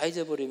 다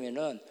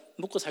잊어버리면은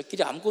먹고 살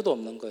길이 아무것도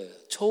없는 거예요.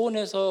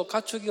 초원에서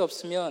가축이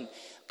없으면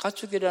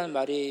가축이라는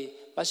말이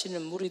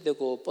마시는 물이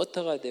되고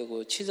버터가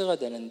되고 치즈가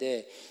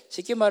되는데,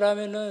 쉽게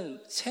말하면은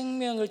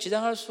생명을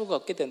지장할 수가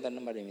없게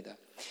된다는 말입니다.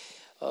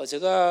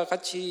 제가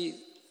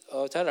같이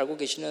잘 알고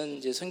계시는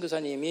이제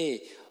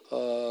선교사님이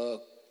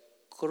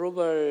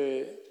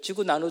글로벌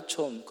지구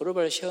나누촌,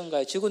 글로벌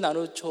시험가의 지구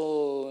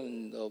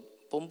나누촌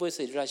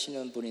본부에서 일을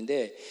하시는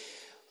분인데,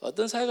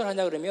 어떤 사역을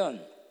하냐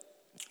그러면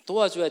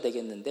도와줘야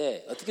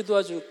되겠는데 어떻게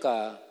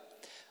도와줄까?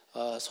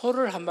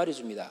 소를 한 마리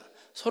줍니다.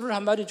 소를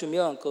한 마리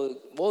주면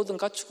그 모든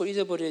가축을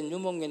잊어버린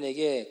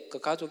유목민에게, 그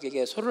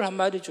가족에게 소를 한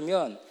마리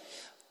주면,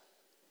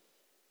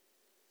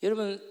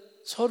 여러분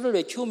소를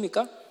왜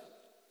키웁니까?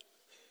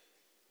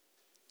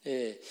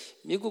 예,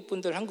 미국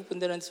분들, 한국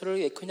분들은 소를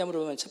왜 크냐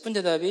물어보면 첫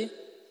번째 답이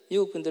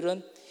미국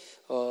분들은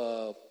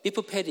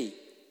비프 패리,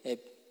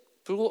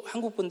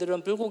 한국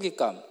분들은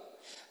불고기감.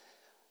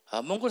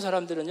 몽골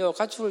사람들은요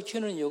가축을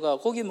키우는 이유가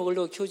고기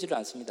먹으려고 키우지를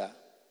않습니다.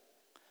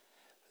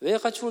 왜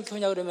가축을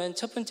키우냐 그러면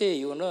첫 번째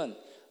이유는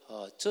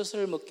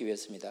젖을 먹기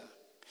위해서입니다.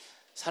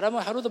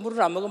 사람은 하루도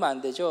물을 안 먹으면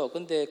안 되죠.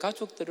 근데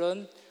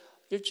가축들은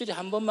일주일에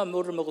한 번만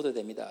물을 먹어도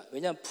됩니다.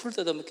 왜냐하면 풀을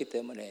뜯어 먹기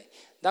때문에.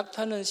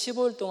 낙타는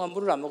 15일 동안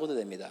물을 안 먹어도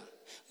됩니다.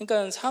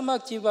 그러니까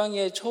사막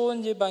지방의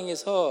초원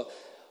지방에서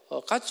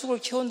가축을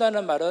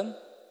키운다는 말은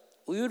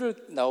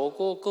우유를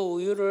나오고 그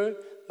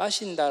우유를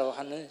마신다고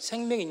하는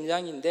생명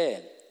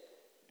인장인데,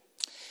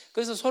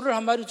 그래서 소를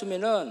한 마리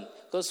주면은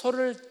그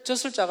소를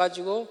젖을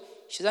짜가지고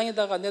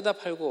시장에다가 내다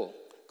팔고,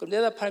 그럼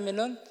내다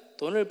팔면은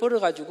돈을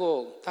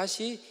벌어가지고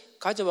다시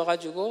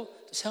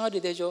가져와가지고 생활이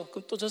되죠.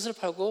 그럼 또 젖을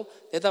팔고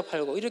내다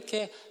팔고,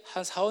 이렇게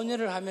한 4,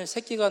 5년을 하면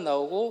새끼가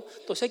나오고,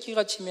 또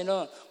새끼가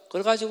치면은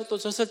그걸 가지고 또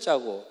젖을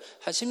짜고,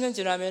 한 10년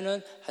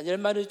지나면은 한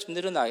 10마리쯤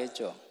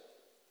늘어나겠죠.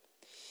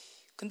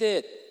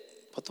 근데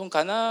보통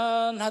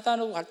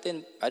가난하다고 할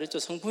땐 말했죠.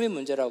 성품의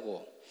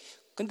문제라고.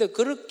 근데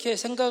그렇게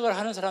생각을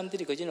하는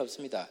사람들이 거진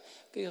없습니다.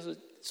 그래서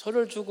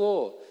소를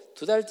주고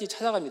 2달 뒤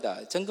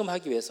찾아갑니다.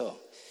 점검하기 위해서.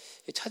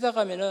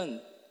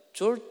 찾아가면은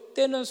좋을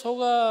때는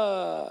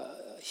소가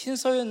흰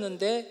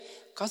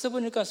소였는데 가서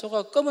보니까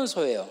소가 검은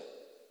소예요.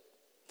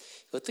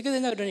 어떻게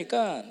되냐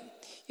그러니까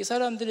이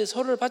사람들이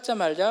소를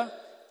받자마자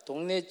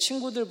동네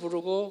친구들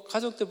부르고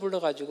가족들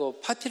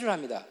불러가지고 파티를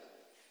합니다.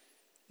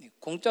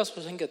 공짜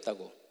소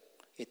생겼다고.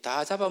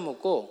 다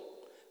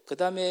잡아먹고, 그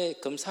다음에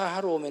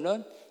검사하러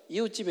오면은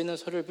이웃집에 있는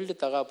소를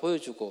빌렸다가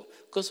보여주고,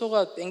 그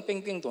소가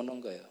뺑뺑뺑 도는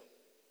거예요.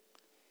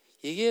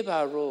 이게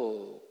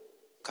바로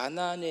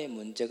가난의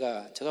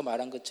문제가, 제가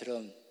말한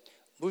것처럼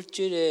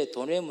물질의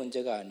돈의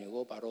문제가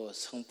아니고 바로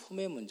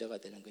성품의 문제가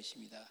되는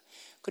것입니다.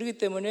 그렇기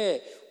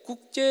때문에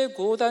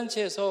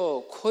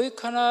국제구호단체에서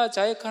코이카나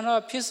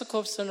자이카나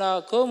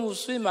피스콥스나 그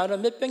무수히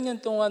많은 몇백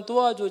년 동안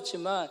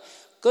도와줬지만,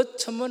 그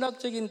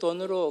천문학적인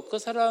돈으로 그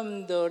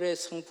사람들의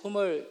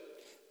성품을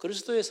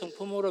그리스도의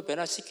성품으로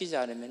변화시키지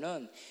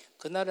않으면은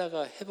그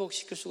나라가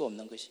회복시킬 수가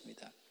없는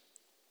것입니다.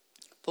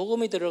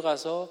 복음이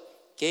들어가서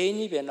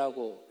개인이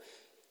변하고,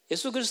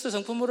 예수 그리스도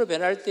성품으로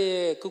변할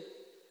때 그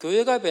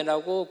교회가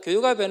변하고,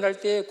 교회가 변할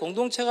때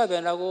공동체가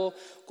변하고,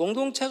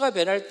 공동체가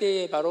변할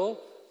때에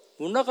바로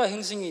문화가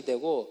형성이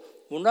되고,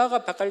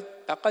 문화가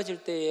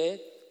바꿔질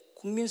때에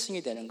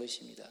국민성이 되는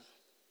것입니다.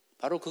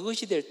 바로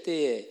그것이 될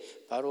때에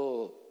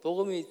바로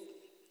복음이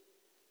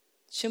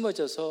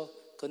심어져서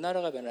그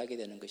나라가 변하게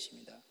되는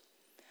것입니다.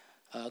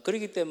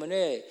 그렇기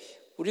때문에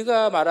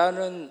우리가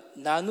말하는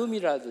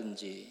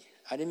나눔이라든지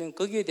아니면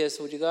거기에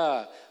대해서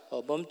우리가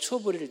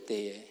멈춰버릴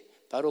때에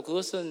바로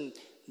그것은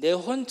내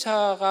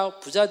혼자가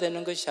부자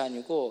되는 것이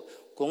아니고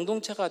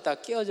공동체가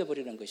다 깨어져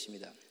버리는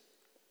것입니다.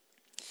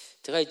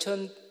 제가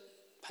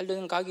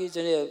 2008년 가기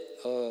전에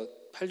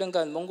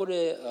 8년간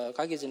몽골에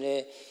가기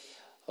전에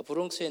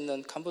브롱스에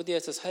있는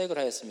캄보디아에서 사역을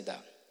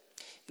하였습니다.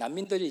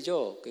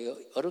 난민들이죠.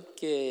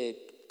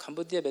 어렵게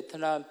캄보디아,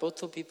 베트남,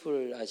 보트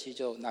피플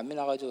아시죠? 난민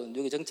와가지고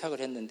여기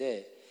정착을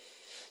했는데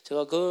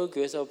제가 그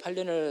교회에서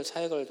 8년을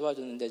사역을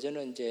도와줬는데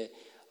저는 이제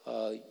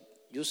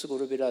유스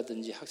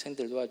그룹이라든지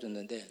학생들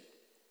도와줬는데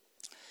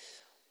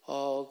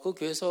그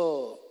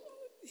교회에서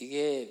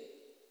이게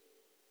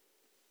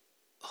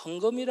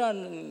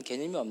헌금이라는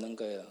개념이 없는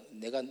거예요.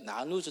 내가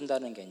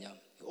나눠준다는 개념,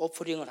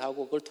 오프링을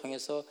하고 그걸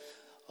통해서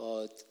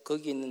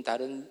거기 있는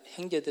다른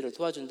형제들을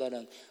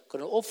도와준다는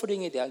그런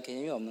오프링에 대한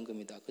개념이 없는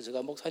겁니다. 그래서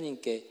제가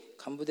목사님께,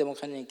 캄보디아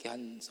목사님께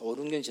한 5,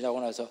 6년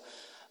지나고 나서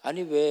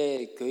아니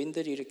왜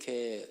교인들이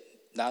이렇게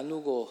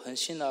나누고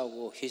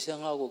헌신하고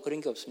희생하고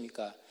그런 게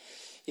없습니까?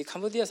 이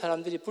캄보디아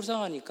사람들이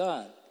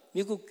불쌍하니까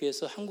미국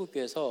교회에서, 한국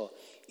교회에서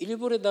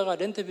일부에다가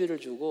렌트비를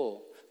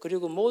주고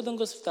그리고 모든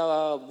것을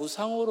다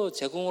무상으로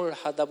제공을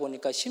하다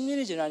보니까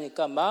 10년이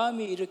지나니까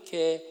마음이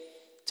이렇게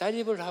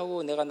자립을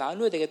하고 내가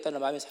나눠야 되겠다는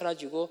마음이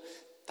사라지고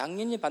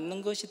당연히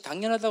받는 것이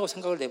당연하다고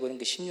생각을 해버린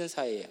게 10년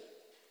사이에.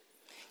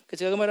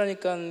 그래서 제가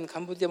말하니까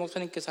캄보디아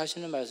목사님께서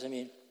하시는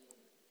말씀이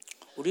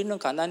우리는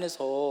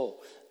가난해서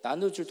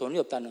나눠줄 돈이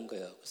없다는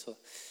거예요. 그래서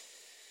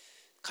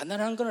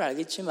가난한 건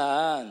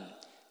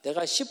알겠지만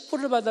내가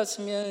 10불을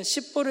받았으면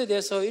 10불에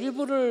대해서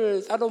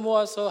 1불을 따로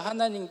모아서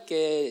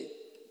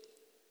하나님께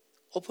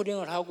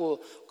오프링을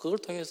하고 그걸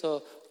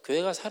통해서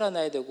교회가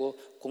살아나야 되고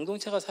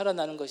공동체가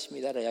살아나는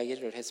것입니다 라고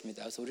이야기를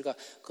했습니다. 그래서 우리가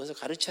그것을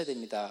가르쳐야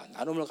됩니다.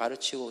 나눔을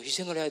가르치고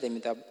희생을 해야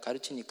됩니다.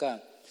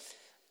 가르치니까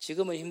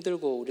지금은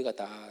힘들고 우리가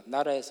다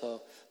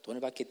나라에서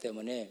돈을 받기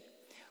때문에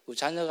우리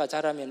자녀가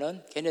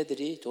자라면은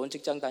걔네들이 좋은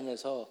직장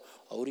다녀서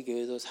우리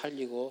교회도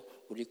살리고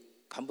우리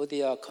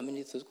캄보디아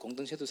커뮤니티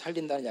공동체도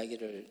살린다는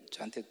이야기를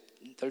저한테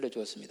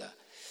들려주었습니다.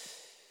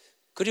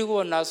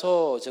 그리고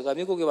나서 제가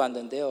미국에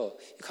왔는데요.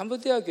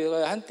 캄보디아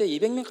교회가 한때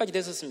 200명까지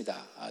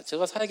됐었습니다.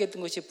 제가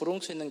사역했던 것이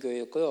브롱스에 있는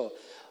교회였고요.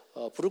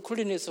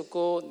 브루클린에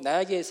있었고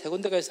나약에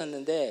 3군데가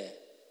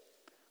있었는데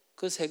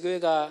그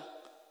 3교회가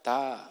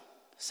다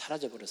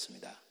사라져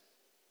버렸습니다.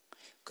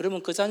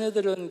 그러면 그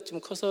자녀들은 지금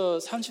커서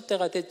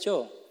 30대가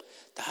됐죠.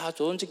 다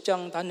좋은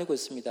직장 다니고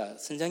있습니다.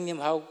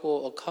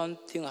 선생님하고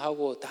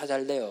어카운팅하고 다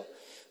잘 돼요.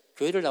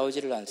 교회를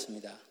나오지를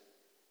않습니다.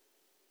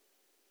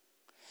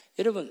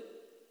 여러분,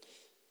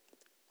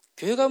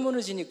 교회가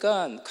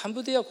무너지니까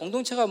캄보디아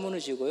공동체가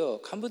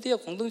무너지고요. 캄보디아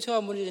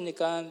공동체가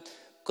무너지니까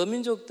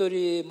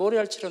거민족들이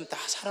모래알처럼 다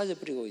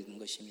사라져버리고 있는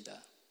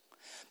것입니다.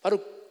 바로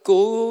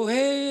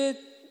교회의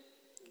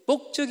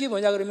목적이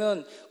뭐냐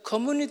그러면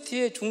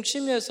커뮤니티의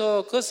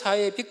중심에서 그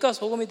사회의 빛과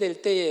소금이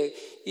될 때에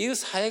이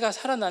사회가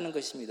살아나는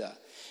것입니다.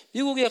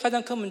 미국의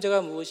가장 큰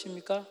문제가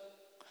무엇입니까?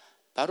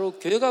 바로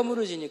교회가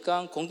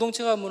무너지니까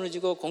공동체가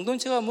무너지고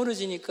공동체가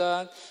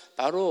무너지니까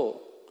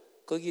바로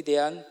거기에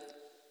대한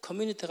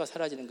커뮤니티가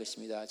사라지는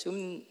것입니다.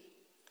 지금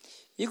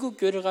미국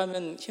교회를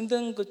가면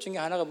힘든 것 중에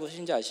하나가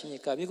무엇인지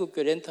아십니까? 미국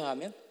교회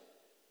렌터하면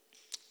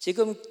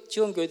지금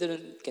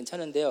교회들은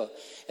괜찮은데요.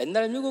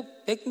 옛날 미국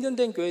 100년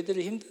된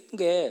교회들이 힘든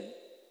게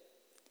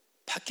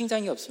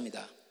파킹장이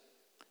없습니다.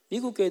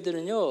 미국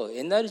교회들은요,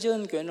 옛날에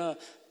지은 교회는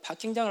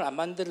파킹장을 안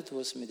만들어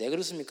두었습니다. 왜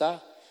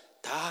그렇습니까?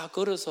 다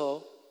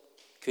걸어서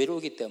교회로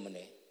오기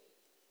때문에.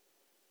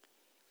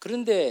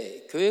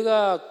 그런데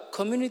교회가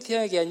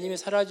커뮤니티의 개념이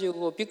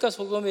사라지고 빛과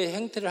소금의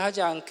행태를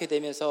하지 않게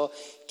되면서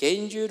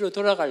개인주의로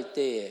돌아갈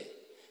때에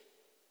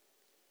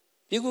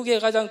미국의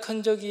가장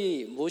큰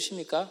적이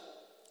무엇입니까?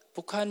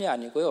 북한이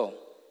아니고요,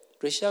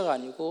 러시아가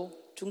아니고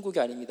중국이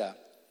아닙니다.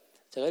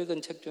 제가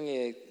읽은 책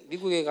중에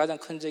미국의 가장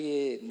큰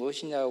적이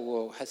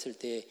무엇이냐고 했을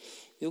때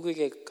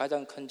미국의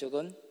가장 큰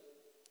적은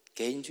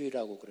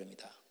개인주의라고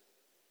그럽니다.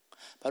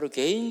 바로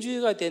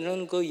개인주의가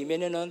되는 그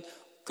이면에는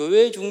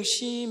교회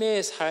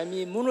중심의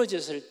삶이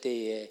무너졌을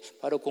때에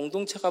바로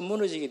공동체가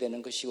무너지게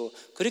되는 것이고,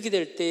 그렇게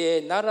될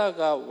때에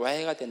나라가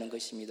와해가 되는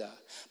것입니다.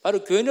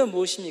 바로 교회는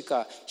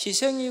무엇입니까?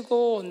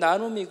 희생이고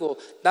나눔이고,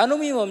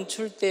 나눔이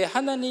멈출 때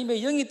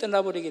하나님의 영이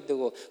떠나버리게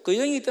되고, 그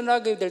영이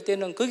떠나게 될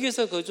때는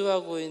거기서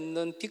거주하고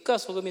있는 빛과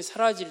소금이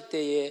사라질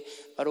때에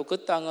바로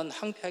그 땅은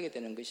황폐하게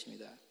되는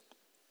것입니다.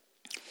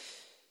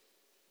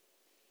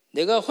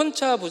 내가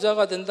혼자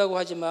부자가 된다고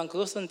하지만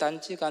그것은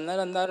단지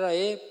가난한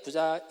나라의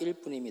부자일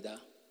뿐입니다.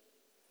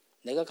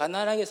 내가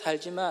가난하게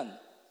살지만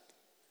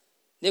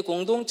내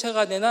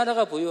공동체가, 내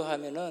나라가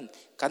부유하면은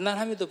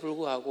가난함에도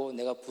불구하고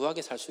내가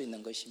부하게 살 수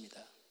있는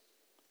것입니다.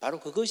 바로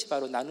그것이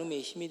바로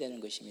나눔의 힘이 되는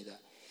것입니다.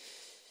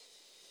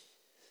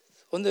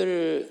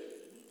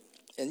 오늘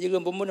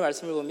읽은 본문의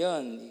말씀을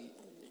보면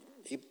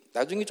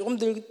나중에 조금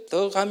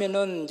더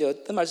가면은 이제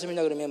어떤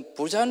말씀이냐 그러면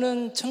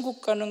부자는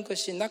천국 가는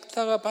것이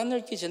낙타가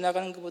바늘길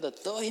지나가는 것보다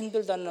더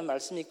힘들다는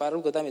말씀이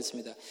바로 그 다음에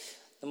있습니다.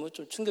 너무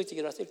좀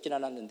충격적이라서 읽진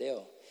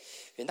않았는데요.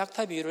 왜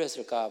낙타 비유를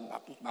했을까?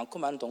 많고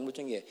많은 동물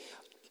중에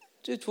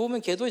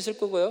좋으면 개도 있을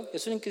거고요.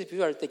 예수님께서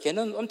비유할 때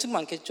개는 엄청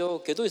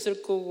많겠죠. 개도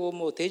있을 거고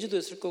뭐 돼지도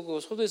있을 거고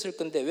소도 있을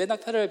건데 왜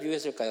낙타를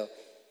비유했을까요?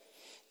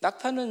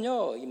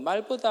 낙타는요, 이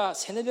말보다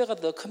 3-4배가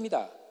더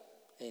큽니다.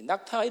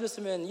 낙타가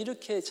일었으면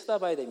이렇게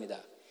쳐다봐야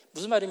됩니다.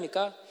 무슨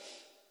말입니까?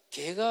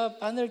 개가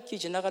바늘길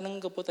지나가는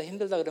것보다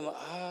힘들다 그러면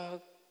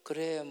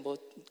그래 뭐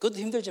그것도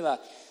힘들지만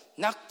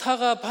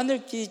낙타가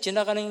바늘길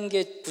지나가는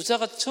게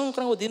부자가 천국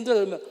가는 것보다 힘들다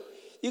그러면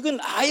이건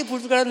아예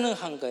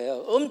불가능한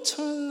거예요.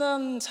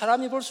 엄청난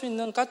사람이 볼 수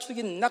있는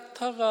가축인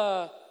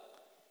낙타가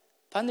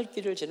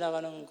바늘길을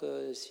지나가는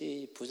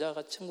것이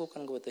부자가 천국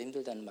가는 것보다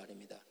힘들다는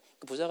말입니다.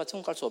 부자가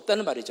천국 갈 수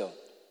없다는 말이죠.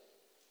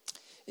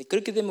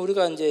 그렇게 되면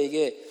우리가 이제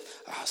이게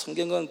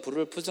성경은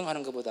불을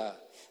부정하는 것보다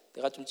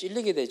내가 좀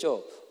찔리게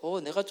되죠.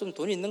 내가 좀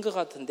돈이 있는 것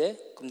같은데,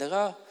 그럼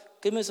내가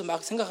그러면서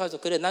막 생각하죠.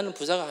 그래, 나는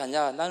부자가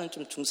아니야. 나는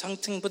좀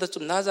중상층보다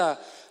좀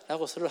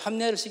낮아라고 서로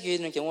합리화를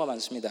시키는 경우가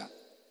많습니다.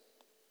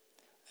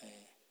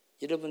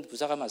 여러분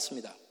부자가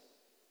많습니다.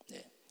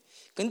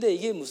 근데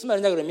이게 무슨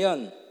말이냐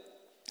그러면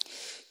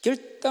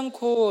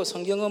결단코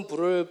성경은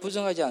불을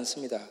부정하지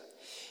않습니다.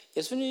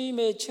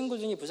 예수님의 친구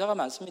중에 부자가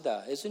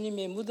많습니다.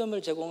 예수님의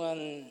무덤을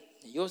제공한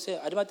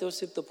요셉, 아리마tea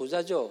요셉도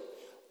부자죠.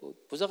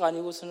 부자가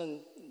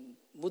아니고서는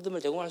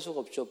무덤을 제공할 수가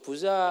없죠.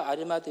 부자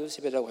아리마tea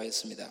요셉이라고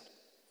하였습니다.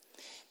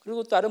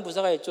 그리고 또 다른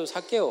부자가 있죠.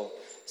 삭개오.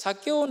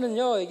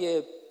 삭개오는요,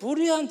 이게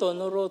불의한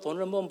돈으로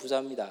돈을 모은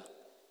부자입니다.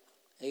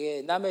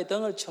 이게 남의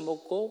등을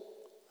쳐먹고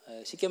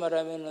쉽게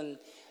말하면은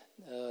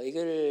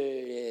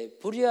이걸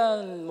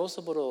불의한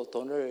모습으로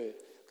돈을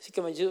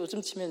쉽게 말하면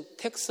요즘 치면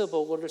텍스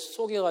보고를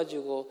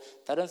속여가지고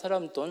다른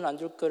사람 돈 안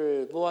줄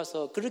거를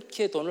모아서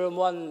그렇게 돈을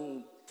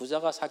모은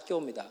부자가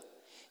삭개오입니다.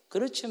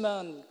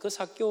 그렇지만 그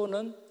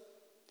삭개오는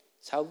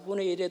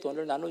 4분의 1의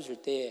돈을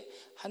나눠줄 때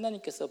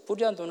하나님께서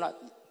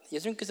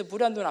예수님께서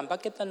불의한 돈 안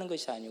받겠다는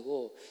것이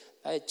아니고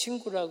나의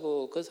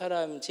친구라고 그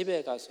사람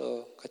집에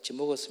가서 같이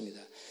먹었습니다.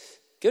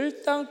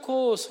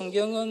 결단코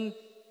성경은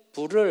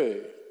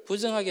불을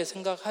부정하게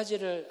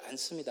생각하지를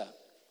않습니다.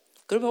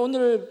 그러면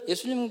오늘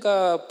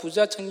예수님과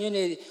부자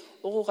청년이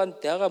오고 간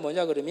대화가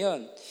뭐냐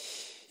그러면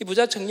이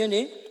부자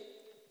청년이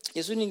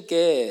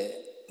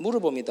예수님께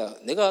물어봅니다.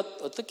 내가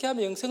어떻게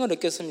하면 영생을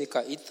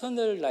얻겠습니까?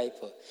 이터널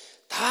라이프.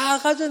 다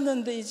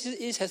가졌는데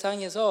이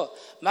세상에서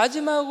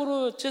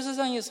마지막으로 저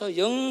세상에서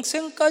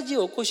영생까지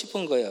얻고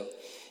싶은 거예요.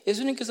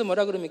 예수님께서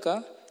뭐라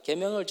그럽니까?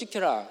 계명을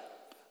지켜라.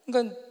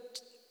 그러니까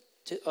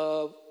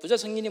부자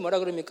청년이 뭐라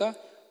그럽니까?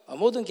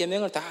 모든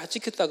계명을 다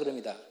지켰다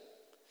그럽니다.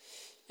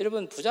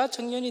 여러분 부자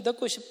청년이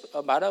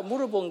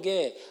물어본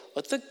게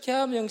어떻게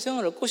하면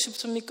영생을 얻고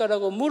싶습니까?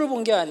 라고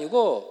물어본 게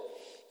아니고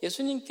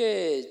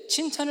예수님께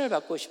칭찬을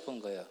받고 싶은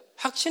거예요.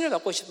 확신을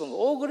받고 싶은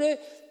거예요. 그래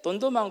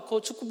돈도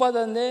많고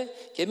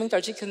축복받았네. 계명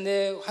잘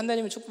지켰네.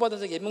 하나님이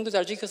축복받아서 계명도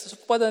잘 지켜서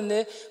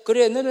축복받았네.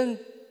 그래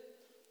너는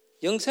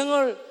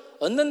영생을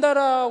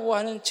얻는다라고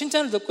하는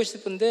칭찬을 듣고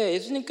싶은데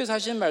예수님께서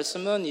하시는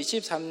말씀은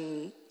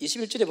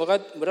 21절에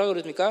뭐라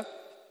그러십니까?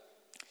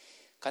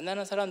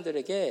 가난한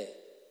사람들에게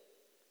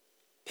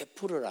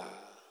베풀어라,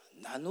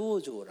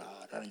 나누어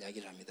주어라 라는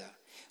이야기를 합니다.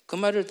 그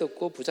말을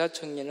듣고 부자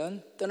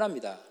청년은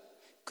떠납니다.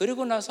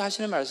 그리고 나서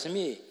하시는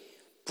말씀이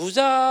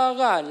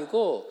부자가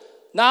아니고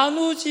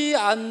나누지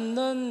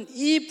않는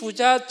이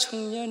부자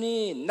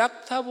청년이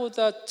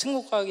낙타보다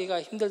천국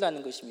가기가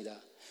힘들다는 것입니다.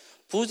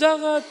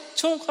 부자가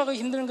천국 가기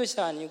힘든 것이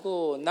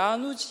아니고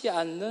나누지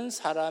않는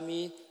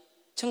사람이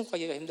천국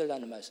가기가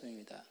힘들다는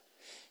말씀입니다.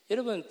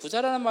 여러분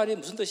부자라는 말이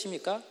무슨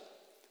뜻입니까?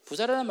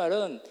 부자라는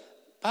말은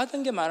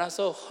받은 게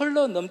많아서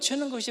흘러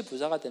넘치는 것이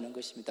부자가 되는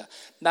것입니다.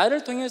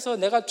 나를 통해서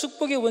내가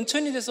축복의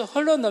원천이 돼서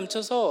흘러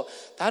넘쳐서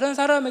다른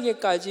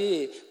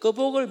사람에게까지 그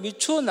복을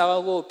미추어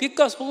나가고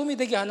빛과 소금이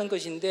되게 하는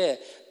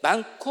것인데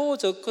많고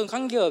적건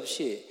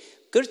관계없이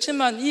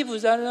그렇지만 이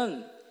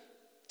부자는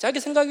자기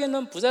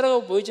생각에는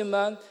부자라고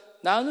보이지만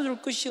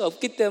나눠줄 것이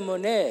없기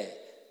때문에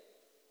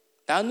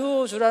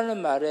나누어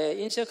주라는 말에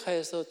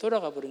인색하여서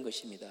돌아가 버린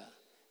것입니다.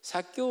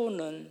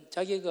 삭개오는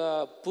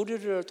자기가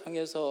불의를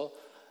통해서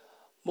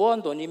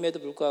모한 돈임에도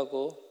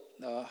불구하고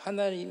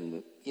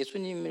하나님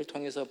예수님을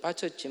통해서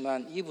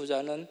바쳤지만 이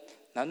부자는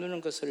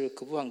나누는 것을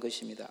거부한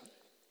것입니다.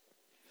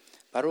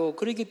 바로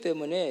그렇기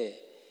때문에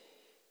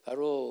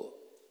바로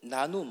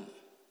나눔,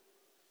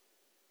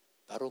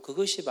 바로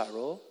그것이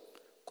바로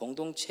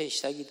공동체의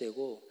시작이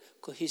되고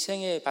그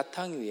희생의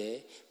바탕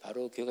위에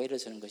바로 교회가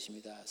이루어지는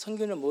것입니다.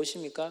 선교는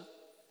무엇입니까?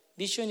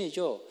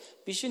 미션이죠.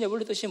 미션의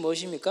원래 뜻이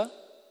무엇입니까?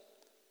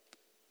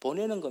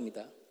 보내는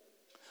겁니다.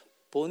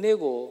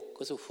 보내고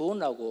그것을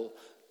후원하고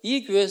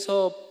이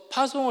교회에서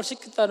파송을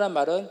시켰다는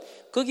말은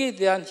거기에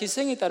대한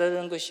희생이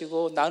따르는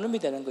것이고 나눔이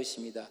되는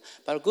것입니다.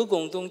 바로 그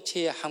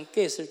공동체에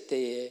함께 있을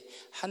때에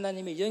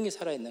하나님의 영이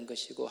살아있는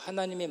것이고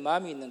하나님의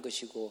마음이 있는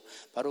것이고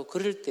바로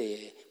그럴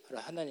때에 바로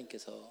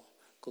하나님께서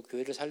그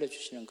교회를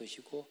살려주시는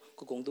것이고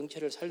그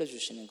공동체를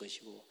살려주시는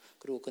것이고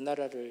그리고 그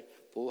나라를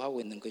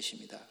보호하고 있는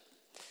것입니다.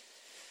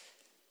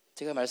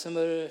 제가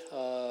말씀을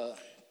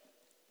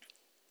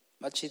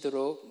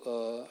마치도록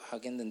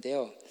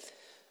하겠는데요.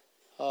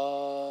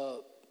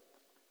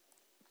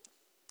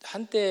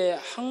 한때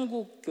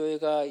한국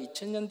교회가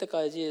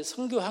 2000년대까지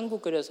선교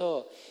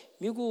한국교회에서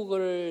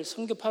미국을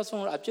선교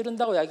파송을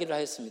앞지른다고 이야기를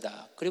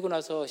했습니다. 그리고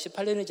나서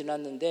 18년이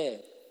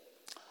지났는데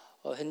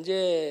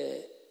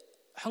현재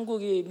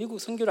한국이 미국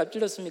선교를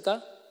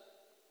앞질렀습니까?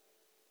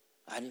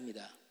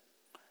 아닙니다.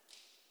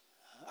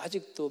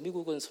 아직도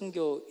미국은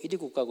선교 1위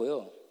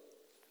국가고요.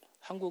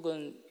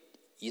 한국은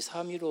 2,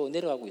 3위로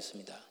내려가고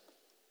있습니다.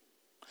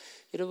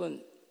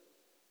 여러분,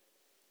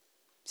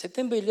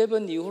 september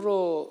 11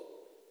 이후로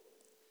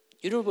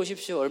유럽을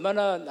보십시오.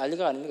 얼마나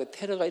난리가 아닙니까?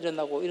 테러가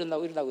일어나고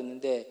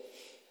있는데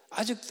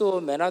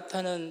아직도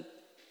맨하탄은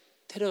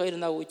테러가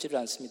일어나고 있지를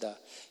않습니다.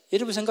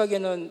 여러분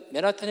생각에는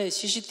맨하탄의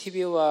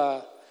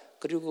CCTV와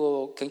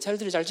그리고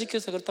경찰들이 잘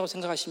지켜서 그렇다고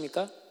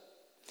생각하십니까?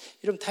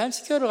 여러분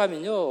타임스퀘어로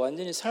가면요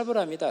완전히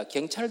살벌합니다.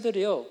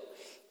 경찰들이요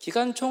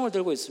기관총을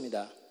들고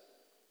있습니다.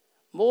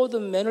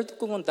 모든 맨홀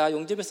뚜껑은 다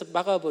용접해서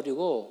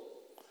막아버리고,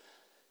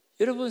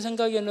 여러분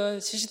생각에는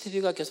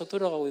CCTV가 계속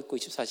돌아가고 있고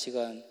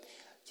 24시간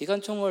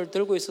기관총을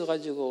들고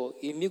있어가지고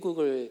이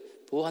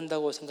미국을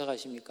보호한다고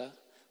생각하십니까?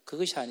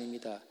 그것이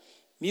아닙니다.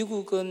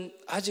 미국은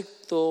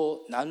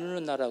아직도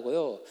나누는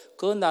나라고요.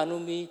 그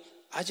나눔이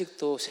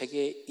아직도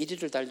세계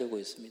 1위를 달리고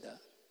있습니다.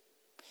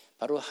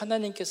 바로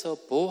하나님께서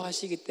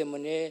보호하시기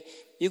때문에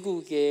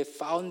미국의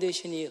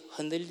파운데이션이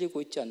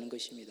흔들리고 있지 않는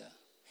것입니다.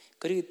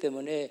 그렇기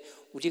때문에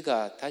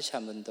우리가 다시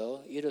한 번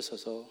더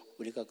일어서서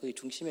우리가 그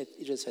중심에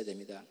일어서야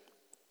됩니다.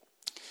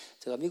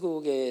 제가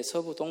미국의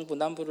서부, 동부,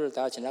 남부를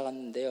다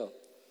지나갔는데요.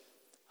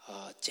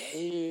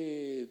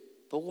 제일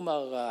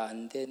복음화가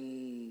안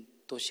된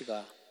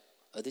도시가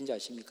어딘지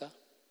아십니까?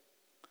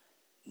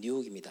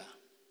 뉴욕입니다.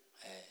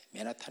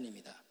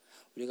 맨하탄입니다.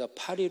 우리가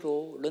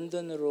파리로,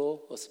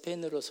 런던으로,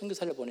 스페인으로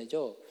선교사를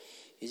보내죠.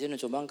 이제는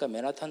조만간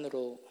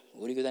맨하탄으로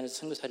우리 교단에서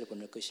선교사를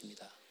보낼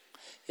것입니다.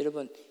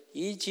 여러분,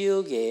 이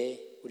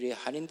지역에 우리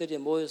한인들이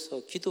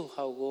모여서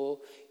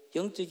기도하고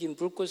영적인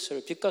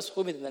불꽃을 빛과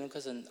소금이 된다는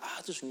것은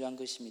아주 중요한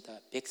것입니다.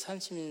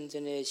 130년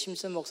전에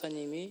심슨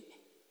목사님이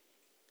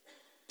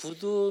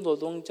부두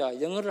노동자,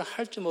 영어를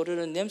할 줄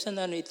모르는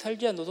냄새나는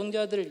이탈리아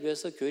노동자들을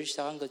위해서 교회를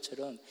시작한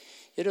것처럼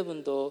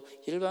여러분도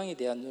열방에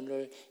대한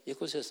눈을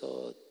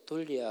이곳에서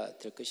돌려야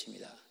될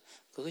것입니다.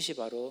 그것이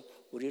바로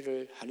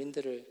우리를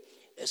한인들을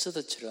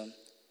에스더처럼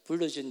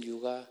불러준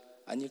이유가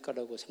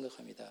아닐까라고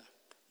생각합니다.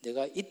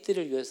 내가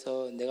이때를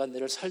위해서 내가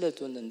너를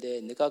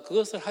살려두었는데 내가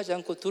그것을 하지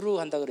않고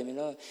두려워한다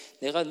그러면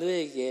내가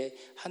너에게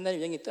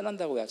하나님의 영이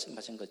떠난다고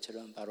말씀하신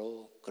것처럼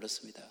바로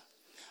그렇습니다.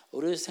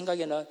 우리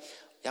생각에는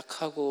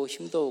약하고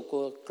힘도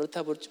없고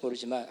그렇다 볼지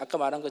모르지만 아까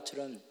말한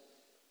것처럼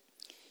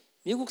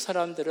미국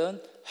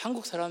사람들은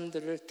한국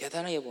사람들을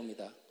대단하게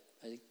봅니다.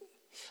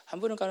 한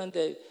번은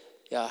가는데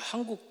야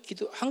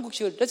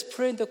한국식을 Let's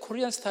pray in the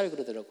Korean style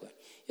그러더라고요.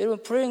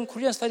 여러분 pray in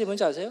Korean style이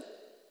뭔지 아세요?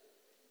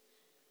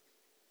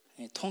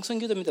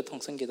 통성기도입니다.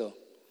 통성기도.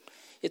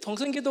 이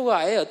통성기도가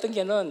아예 어떤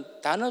게는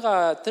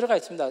단어가 들어가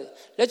있습니다.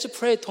 Let's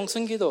pray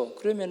통성기도.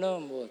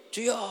 그러면은 뭐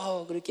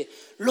주여 그렇게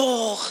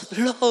로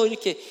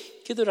이렇게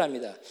기도를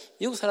합니다.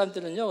 미국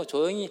사람들은요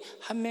조용히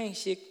한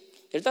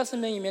명씩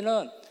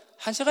 15명이면은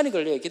 1시간이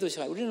걸려요. 기도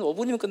시간. 우리는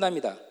 5분이면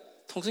끝납니다.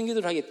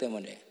 통성기도를 하기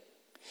때문에.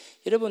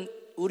 여러분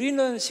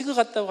우리는 식을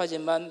같다고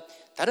하지만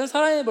다른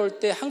사람이 볼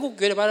때 한국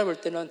교회를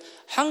바라볼 때는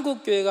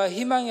한국 교회가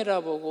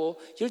희망이라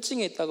보고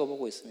열정이 있다고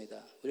보고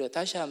있습니다. 우리가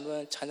다시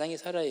한번 찬양이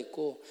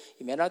살아있고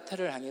이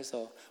맨하탄을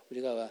향해서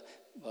우리가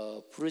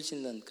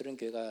부르짖는 그런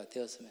교회가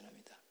되었으면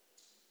합니다.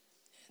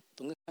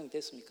 동영상이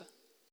됐습니까?